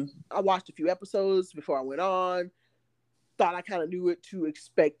I watched a few episodes before I went on, thought I kind of knew what to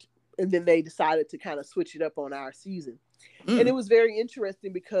expect, and then they decided to kind of switch it up on our season. And it was very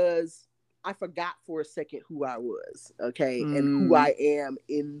interesting because I forgot for a second who I was, okay, and who I am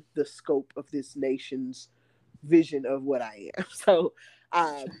in the scope of this nation's vision of what I am. So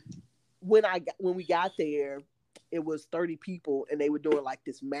when we got there, it was 30 people, and they were doing like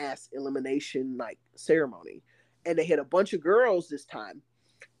this mass elimination like ceremony, and they had a bunch of girls this time.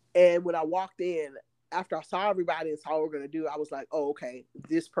 And when I walked in, after I saw everybody and saw what we're gonna do, I was like, oh, okay,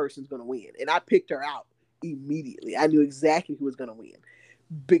 this person's gonna win. And I picked her out immediately. I knew exactly who was gonna win,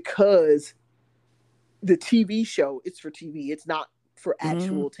 because the TV show, it's for TV. It's not for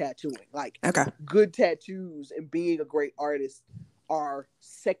actual tattooing. Like, good tattoos and being a great artist are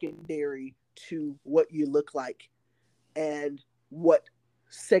secondary to what you look like and what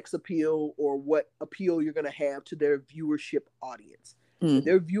sex appeal or what appeal you're going to have to their viewership audience.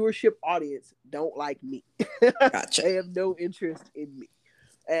 Their viewership audience don't like me. Gotcha. They have no interest in me.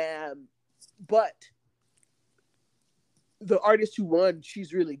 But the artist who won,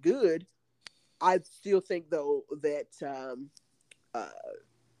 she's really good. I still think, though, that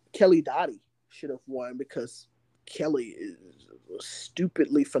Kelly Doty should have won, because Kelly is a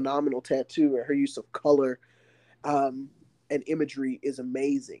stupidly phenomenal tattooer. Her use of color and imagery is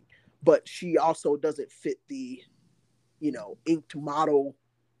amazing, but she also doesn't fit the, inked model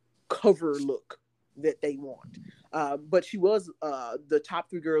cover look that they want. But she was, the top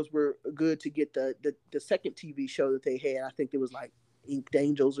three girls were good to get the second TV show that they had. I think it was like Inked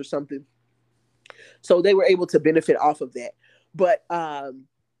Angels or something. So they were able to benefit off of that. But,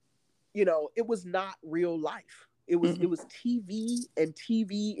 it was not real life. It was TV, and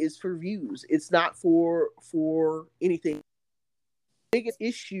TV is for views. It's not for anything. The biggest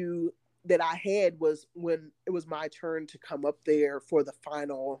issue that I had was when it was my turn to come up there for the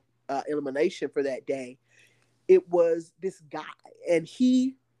final elimination for that day. It was this guy, and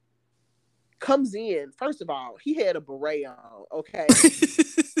he comes in. First of all, he had a beret on. Okay,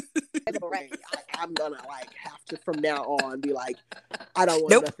 had a beret. I'm gonna have to from now on be like, I don't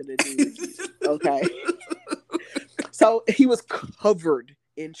want nothing to do with you. Okay. So he was covered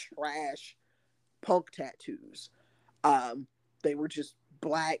in trash punk tattoos. They were just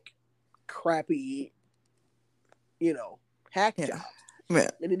black, crappy, hack jobs. Yeah.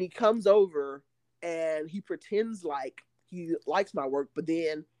 And then he comes over and he pretends like he likes my work, but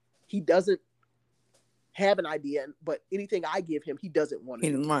then he doesn't have an idea. But anything I give him, he doesn't want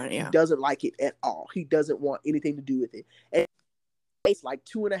it. He doesn't like it at all. He doesn't want anything to do with it. And it's like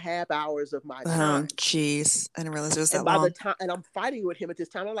 2.5 hours of my time. Oh, jeez. I didn't realize it was that long. And I'm fighting with him at this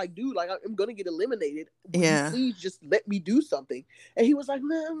time. I'm like, dude, I'm going to get eliminated. Will you please just let me do something? And he was like,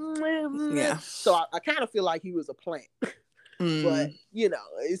 yeah. So I kind of feel like he was a plant. But,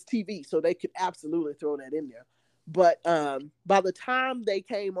 it's TV, so they could absolutely throw that in there. But by the time they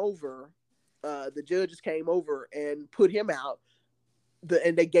came over, the judges came over and put him out,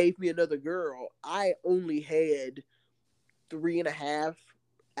 and they gave me another girl. I only had 3.5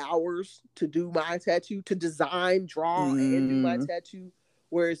 hours to do my tattoo, to design, draw, and do my tattoo,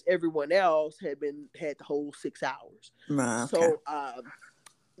 whereas everyone else had the whole 6 hours. Okay. So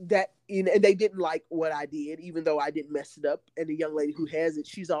that, and they didn't like what I did, even though I didn't mess it up. And the young lady who has it,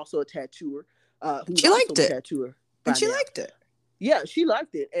 she's also a tattooer. who's She also liked a it. tattooer And by she now. liked it. Yeah, she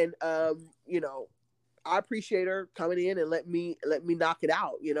liked it, and I appreciate her coming in and let me knock it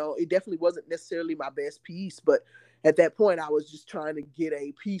out. It definitely wasn't necessarily my best piece, but at that point, I was just trying to get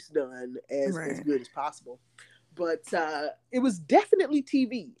a piece done as good as possible. But it was definitely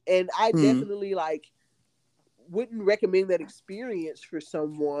TV, and I definitely wouldn't recommend that experience for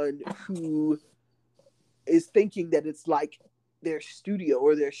someone who is thinking that it's like their studio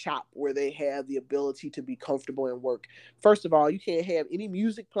or their shop where they have the ability to be comfortable and work. First of all, you can't have any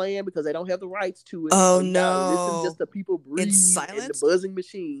music playing because they don't have the rights to it. Oh, so you gotta listen just to people breathe and the buzzing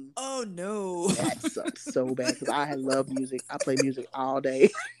machine. Oh no, that sucks so bad because I love music. I play music all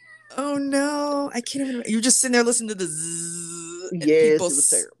day. Oh no, I can't even. You're just sitting there listening to the zzz, and yes, it was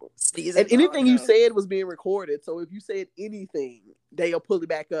terrible. sneezing. And anything you said was being recorded, so if you said anything, they'll pull it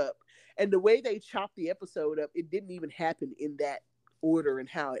back up. And the way they chopped the episode up, it didn't even happen in that order and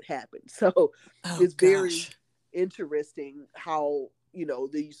how it happened. So it's very interesting how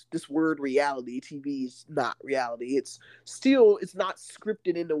this word reality TV is not reality. It's not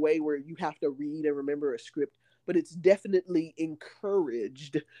scripted in the way where you have to read and remember a script, but it's definitely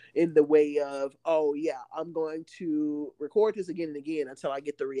encouraged in the way of, oh yeah, I'm going to record this again and again until I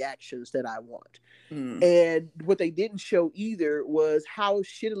get the reactions that I want. And what they didn't show either was how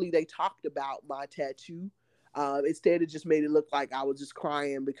shittily they talked about my tattoo. Instead, it just made it look like I was just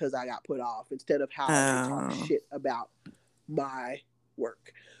crying because I got put off, instead of how they talk shit about my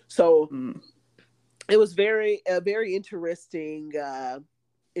work. So it was a very interesting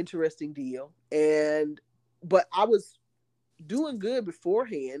deal. But I was doing good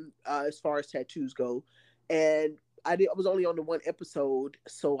beforehand as far as tattoos go, and I was only on the one episode,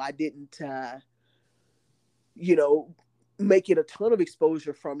 so I didn't make it a ton of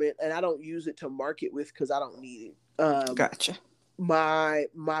exposure from it, and I don't use it to market with because I don't need it. Gotcha. My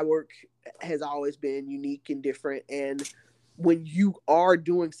work has always been unique and different, and when you are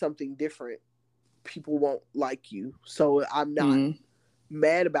doing something different, people won't like you. So I'm not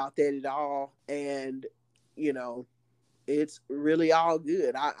mad about that at all, and it's really all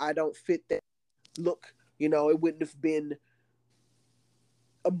good. I don't fit that look. It wouldn't have been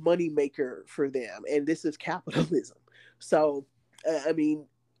a money maker for them, and this is capitalism. So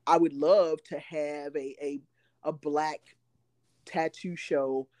I would love to have a black tattoo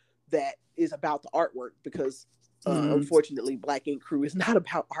show that is about the artwork, because unfortunately Black Ink Crew is not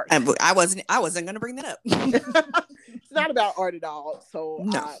about art. I wasn't going to bring that up. It's not about art at all. So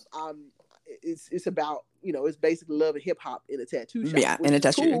no. It's about, it's basically love and hip hop in a tattoo shop. Yeah, in a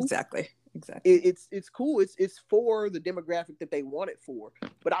tattoo, cool. Exactly. It's cool. It's for the demographic that they want it for.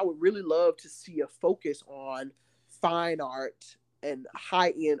 But I would really love to see a focus on fine art and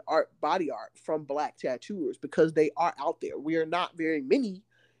high-end art, body art from Black tattooers, because they are out there. We are not very many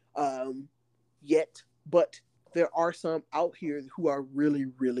yet, but there are some out here who are really,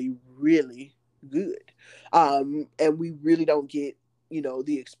 really, really good. And we really don't get,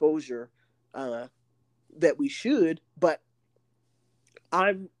 the exposure that we should, but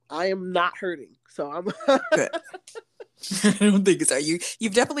I am not hurting. So I'm good. I don't think so.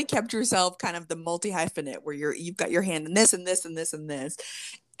 You've definitely kept yourself kind of the multi-hyphenate where you've got your hand in this and this and this and this.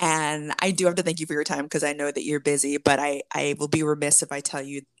 And I do have to thank you for your time because I know that you're busy, but I will be remiss if I tell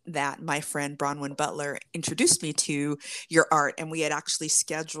you that my friend Bronwyn Butler introduced me to your art, and we had actually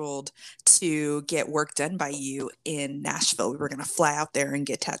scheduled to get work done by you in Nashville. We were going to fly out there and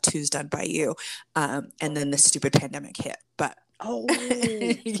get tattoos done by you. And then the stupid pandemic hit, but oh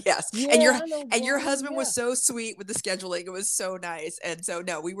yes. Yeah, and your husband was so sweet with the scheduling. It was so nice. And so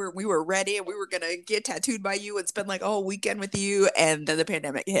no, we were ready, and we were gonna get tattooed by you and spend like a whole weekend with you, and then the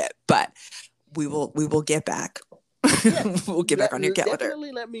pandemic hit. But we will get back. Yeah. We'll get back on your calendar.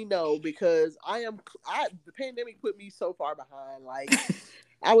 Definitely let me know, because the pandemic put me so far behind. Like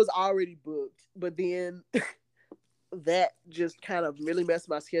I was already booked, but then that just kind of really messed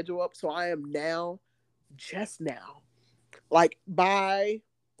my schedule up. So I am just now, like by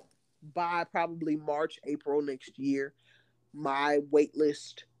probably March, April next year, my wait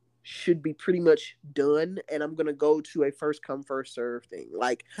list should be pretty much done, and I'm gonna go to a first come first serve thing.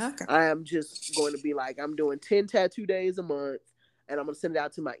 Like I am just going to be like, I'm doing 10 tattoo days a month, and I'm gonna send it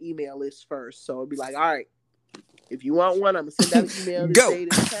out to my email list first. So it'll be like, all right, if you want one, I'm gonna send out an email this date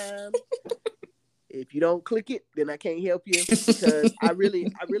and time. If you don't click it, then I can't help you, because I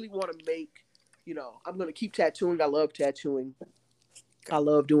really want to make, I'm going to keep tattooing. I love tattooing. I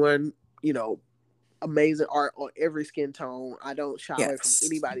love doing, amazing art on every skin tone. I don't shy away from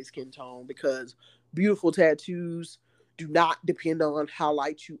anybody's skin tone, because beautiful tattoos do not depend on how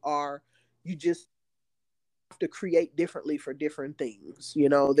light you are. You just have to create differently for different things.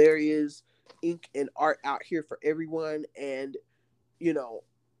 There is ink and art out here for everyone. And, you know,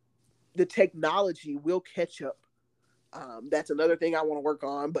 the technology will catch up. That's another thing I want to work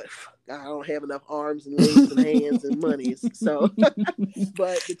on, but I don't have enough arms and legs and hands and monies. So,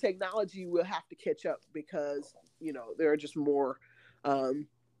 but the technology will have to catch up because, you know, there are just more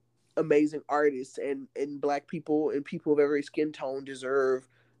amazing artists, and Black people and people of every skin tone deserve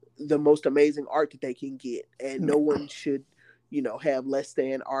the most amazing art that they can get. And no one should, you know, have less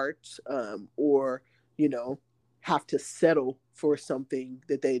than art, or, you know, have to settle for something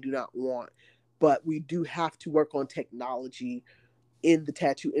that they do not want. But we do have to work on technology in the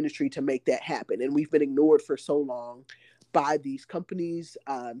tattoo industry to make that happen. And we've been ignored for so long by these companies,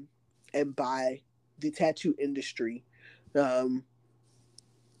 and by the tattoo industry.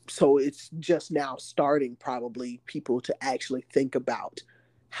 So it's just now starting, probably, people to actually think about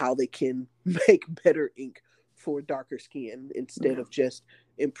how they can make better ink for darker skin instead of just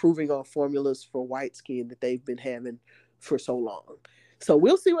improving on formulas for white skin that they've been having for so long. So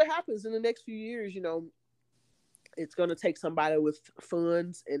we'll see what happens in the next few years. You know, it's going to take somebody with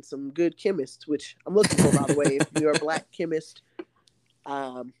funds and some good chemists, which I'm looking for, by the way. If you're a Black chemist,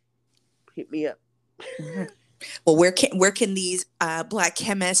 hit me up. Well, where can these Black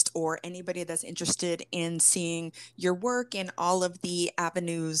chemists or anybody that's interested in seeing your work and all of the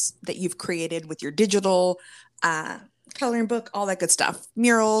avenues that you've created with your digital coloring book, all that good stuff,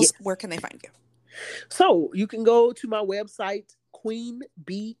 murals, where can they find you? So you can go to my website,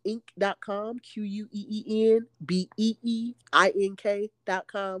 queenbeeink.com,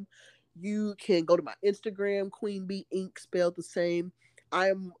 QueenBeeink.com. You can go to my Instagram, Queen Bee Ink, spelled the same.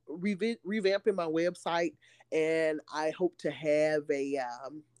 I'm revamping my website, and I hope to have a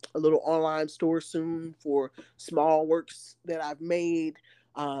little online store soon for small works that I've made,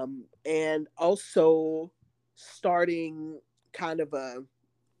 and also starting kind of a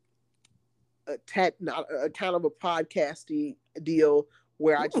podcasty deal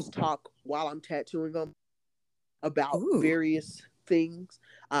where I just talk while I'm tattooing them about various things.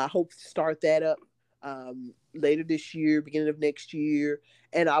 I hope to start that up later this year, beginning of next year.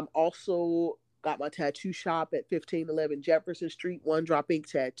 And I'm also got my tattoo shop at 1511 Jefferson Street, One Drop Ink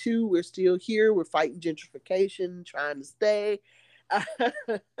Tattoo. We're still here. We're fighting gentrification, trying to stay.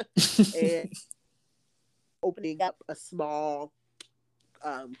 And opening up a small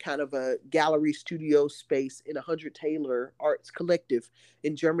kind of a gallery studio space in 100 Taylor Arts Collective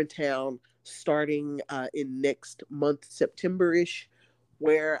in Germantown, starting in next month, September-ish,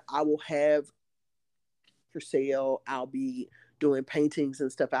 where I will have for sale. I'll be doing paintings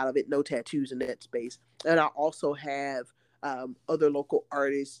and stuff out of it, no tattoos in that space. And I also have other local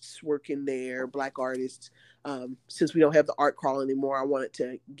artists working there, Black artists. Since we don't have the art crawl anymore, I wanted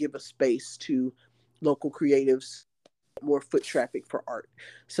to give a space to local creatives, more foot traffic for art.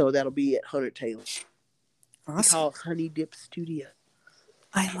 So that'll be at 100 Taylor. Awesome. It's called Honey Dip Studio.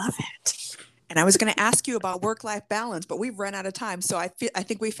 I love it. And I was going to ask you about work-life balance, but we've run out of time. So I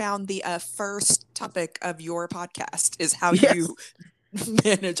think we found the first topic of your podcast is how you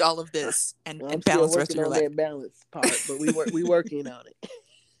manage all of this and balance the rest of your life. That balance part, but we working on it.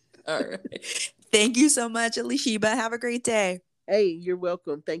 All right. Thank you so much, Elisheba. Have a great day. Hey, you're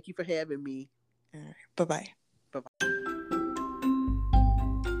welcome. Thank you for having me. All right. Bye-bye. Bye-bye.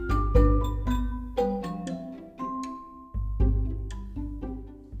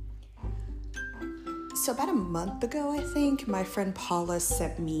 So about a month ago, I think, my friend Paula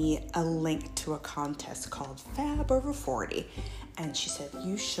sent me a link to a contest called Fab Over 40. And she said,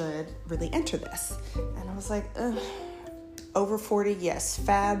 you should really enter this. And I was like, over 40, yes.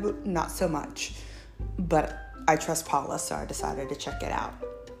 Fab, not so much. But I trust Paula, so I decided to check it out.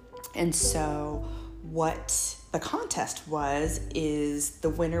 And so what the contest is the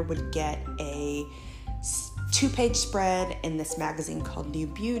winner would get a 2-page spread in this magazine called New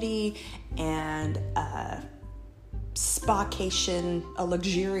Beauty and a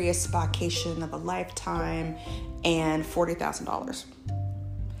luxurious spacation of a lifetime, and $40,000.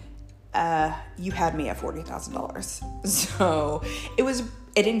 You had me at $40,000. So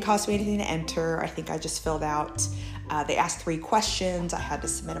it didn't cost me anything to enter. I think I just filled out, they asked 3 questions. I had to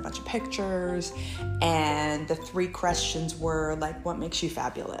submit a bunch of pictures, and the 3 questions were like, what makes you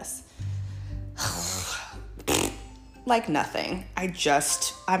fabulous? Like nothing.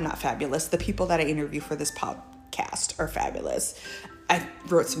 I'm not fabulous. The people that I interview for this podcast are fabulous. I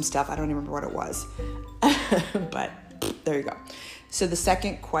wrote some stuff. I don't even remember what it was. But there you go. So the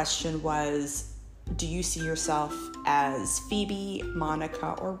second question was, do you see yourself as Phoebe,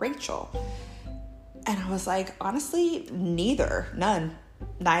 Monica, or Rachel? And I was like, honestly, neither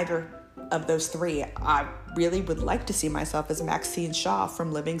of those 3. really would like to see myself as Maxine Shaw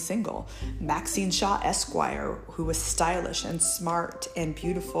from Living Single. Maxine Shaw Esquire, who was stylish and smart and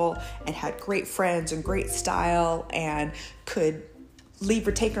beautiful and had great friends and great style and could leave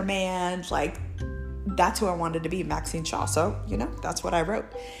or take her man. Like, that's who I wanted to be, Maxine Shaw. So, that's what I wrote.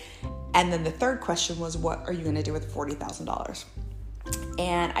 And then the third question was, what are you going to do with $40,000?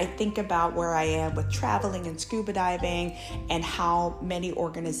 And I think about where I am with traveling and scuba diving and how many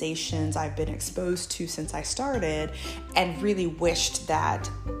organizations I've been exposed to since I started, and really wished that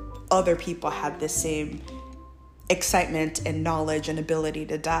other people had the same excitement and knowledge and ability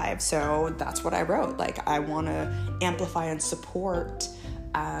to dive. So that's what I wrote. Like, I want to amplify and support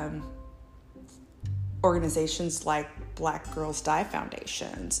organizations like Black Girls Dive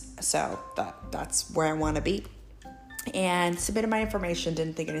Foundations. So that's where I want to be. And submitted my information,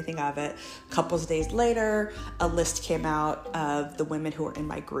 didn't think anything of it. A couple of days later, a list came out of the women who are in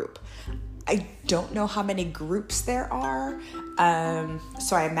my group. I don't know how many groups there are,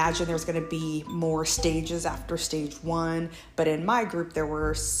 so I imagine there's going to be more stages after stage 1, but in my group there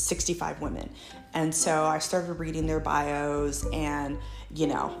were 65 women. And so I started reading their bios, and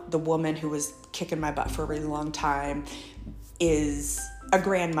the woman who was kicking my butt for a really long time is a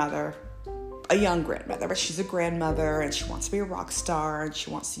grandmother, a young grandmother, but she's a grandmother, and she wants to be a rock star, and she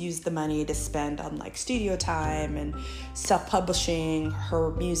wants to use the money to spend on like studio time and self-publishing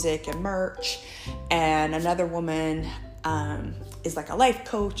her music and merch. And another woman is like a life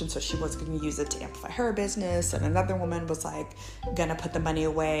coach, and so she was going to use it to amplify her business. And another woman was like going to put the money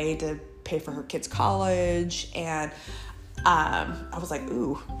away to pay for her kids' college. And I was like,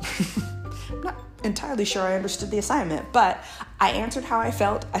 ooh, I'm not entirely sure I understood the assignment, but I answered how I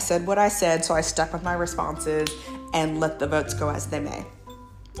felt. I said what I said, so I stuck with my responses and let the votes go as they may.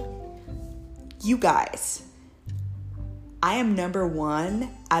 You guys, I am number 1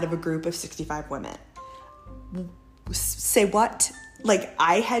 out of a group of 65 women. Say what? Like,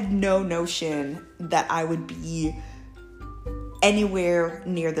 I had no notion that I would be anywhere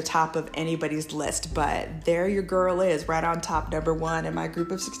near the top of anybody's list, but there your girl is, right on top, number 1 in my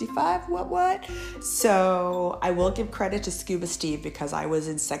group of 65. What? So I will give credit to Scuba Steve, because I was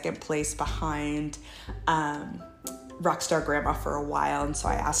in second place behind Rockstar Grandma for a while, and so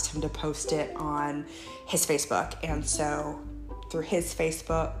I asked him to post it on his Facebook. And so through his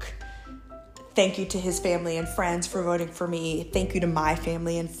Facebook, thank you to his family and friends for voting for me. Thank you to my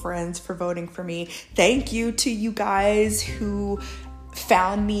family and friends for voting for me. Thank you to you guys who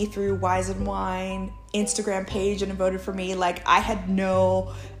found me through Wise and Wine Instagram page and voted for me. Like, I had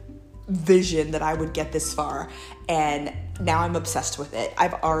no vision that I would get this far, and now I'm obsessed with it.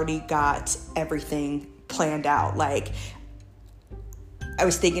 I've already got everything planned out. Like, I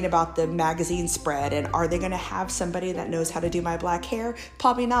was thinking about the magazine spread, and are they going to have somebody that knows how to do my black hair?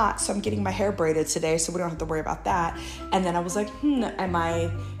 Probably not. So I'm getting my hair braided today, so we don't have to worry about that. And then I was like,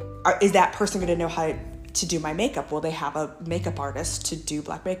 is that person going to know how to do my makeup? Will they have a makeup artist to do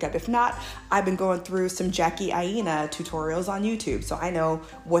black makeup? If not, I've been going through some Jackie Aina tutorials on YouTube, so I know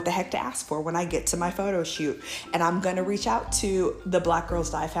what the heck to ask for when I get to my photo shoot. And I'm going to reach out to the Black Girls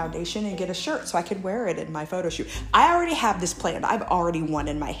Dive Foundation and get a shirt so I can wear it in my photo shoot. I already have this planned. I've already won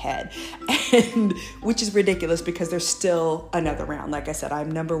in my head, and which is ridiculous because there's still another round. Like I said,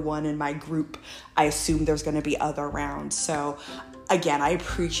 I'm number 1 in my group. I assume there's going to be other rounds. So again, I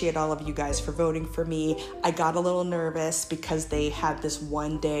appreciate all of you guys for voting for me. I got a little nervous because they had this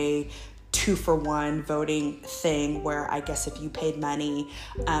 1-day 2-for-1 voting thing where I guess if you paid money,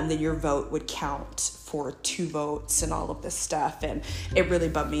 then your vote would count for 2 votes and all of this stuff. And it really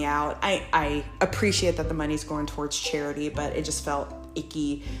bummed me out. I appreciate that the money's going towards charity, but it just felt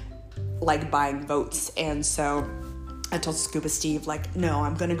icky, like buying votes. And so I told Scuba Steve, like, no,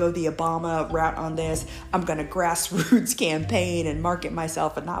 I'm going to go the Obama route on this. I'm going to grassroots campaign and market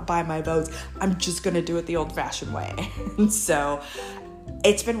myself and not buy my votes. I'm just going to do it the old-fashioned way. And so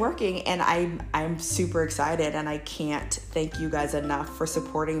it's been working, and I'm super excited, and I can't thank you guys enough for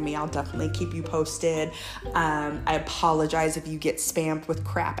supporting me. I'll definitely keep you posted. I apologize if you get spammed with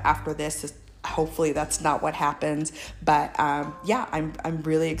crap after this. Hopefully that's not what happens, but yeah, I'm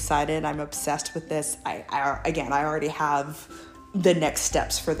really excited. I'm obsessed with this. I already have the next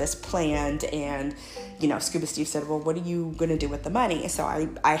steps for this planned, and Scuba Steve said, well, what are you going to do with the money? So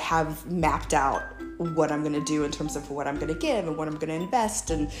I have mapped out what I'm going to do in terms of what I'm going to give and what I'm going to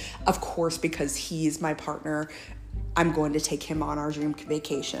invest. And of course, because he's my partner, I'm going to take him on our dream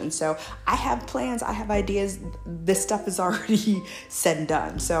vacation. So I have plans, I have ideas. This stuff is already said and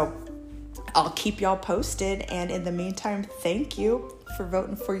done. So I'll keep y'all posted. And in the meantime, thank you for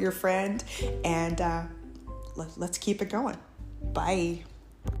voting for your friend. And let's keep it going. Bye.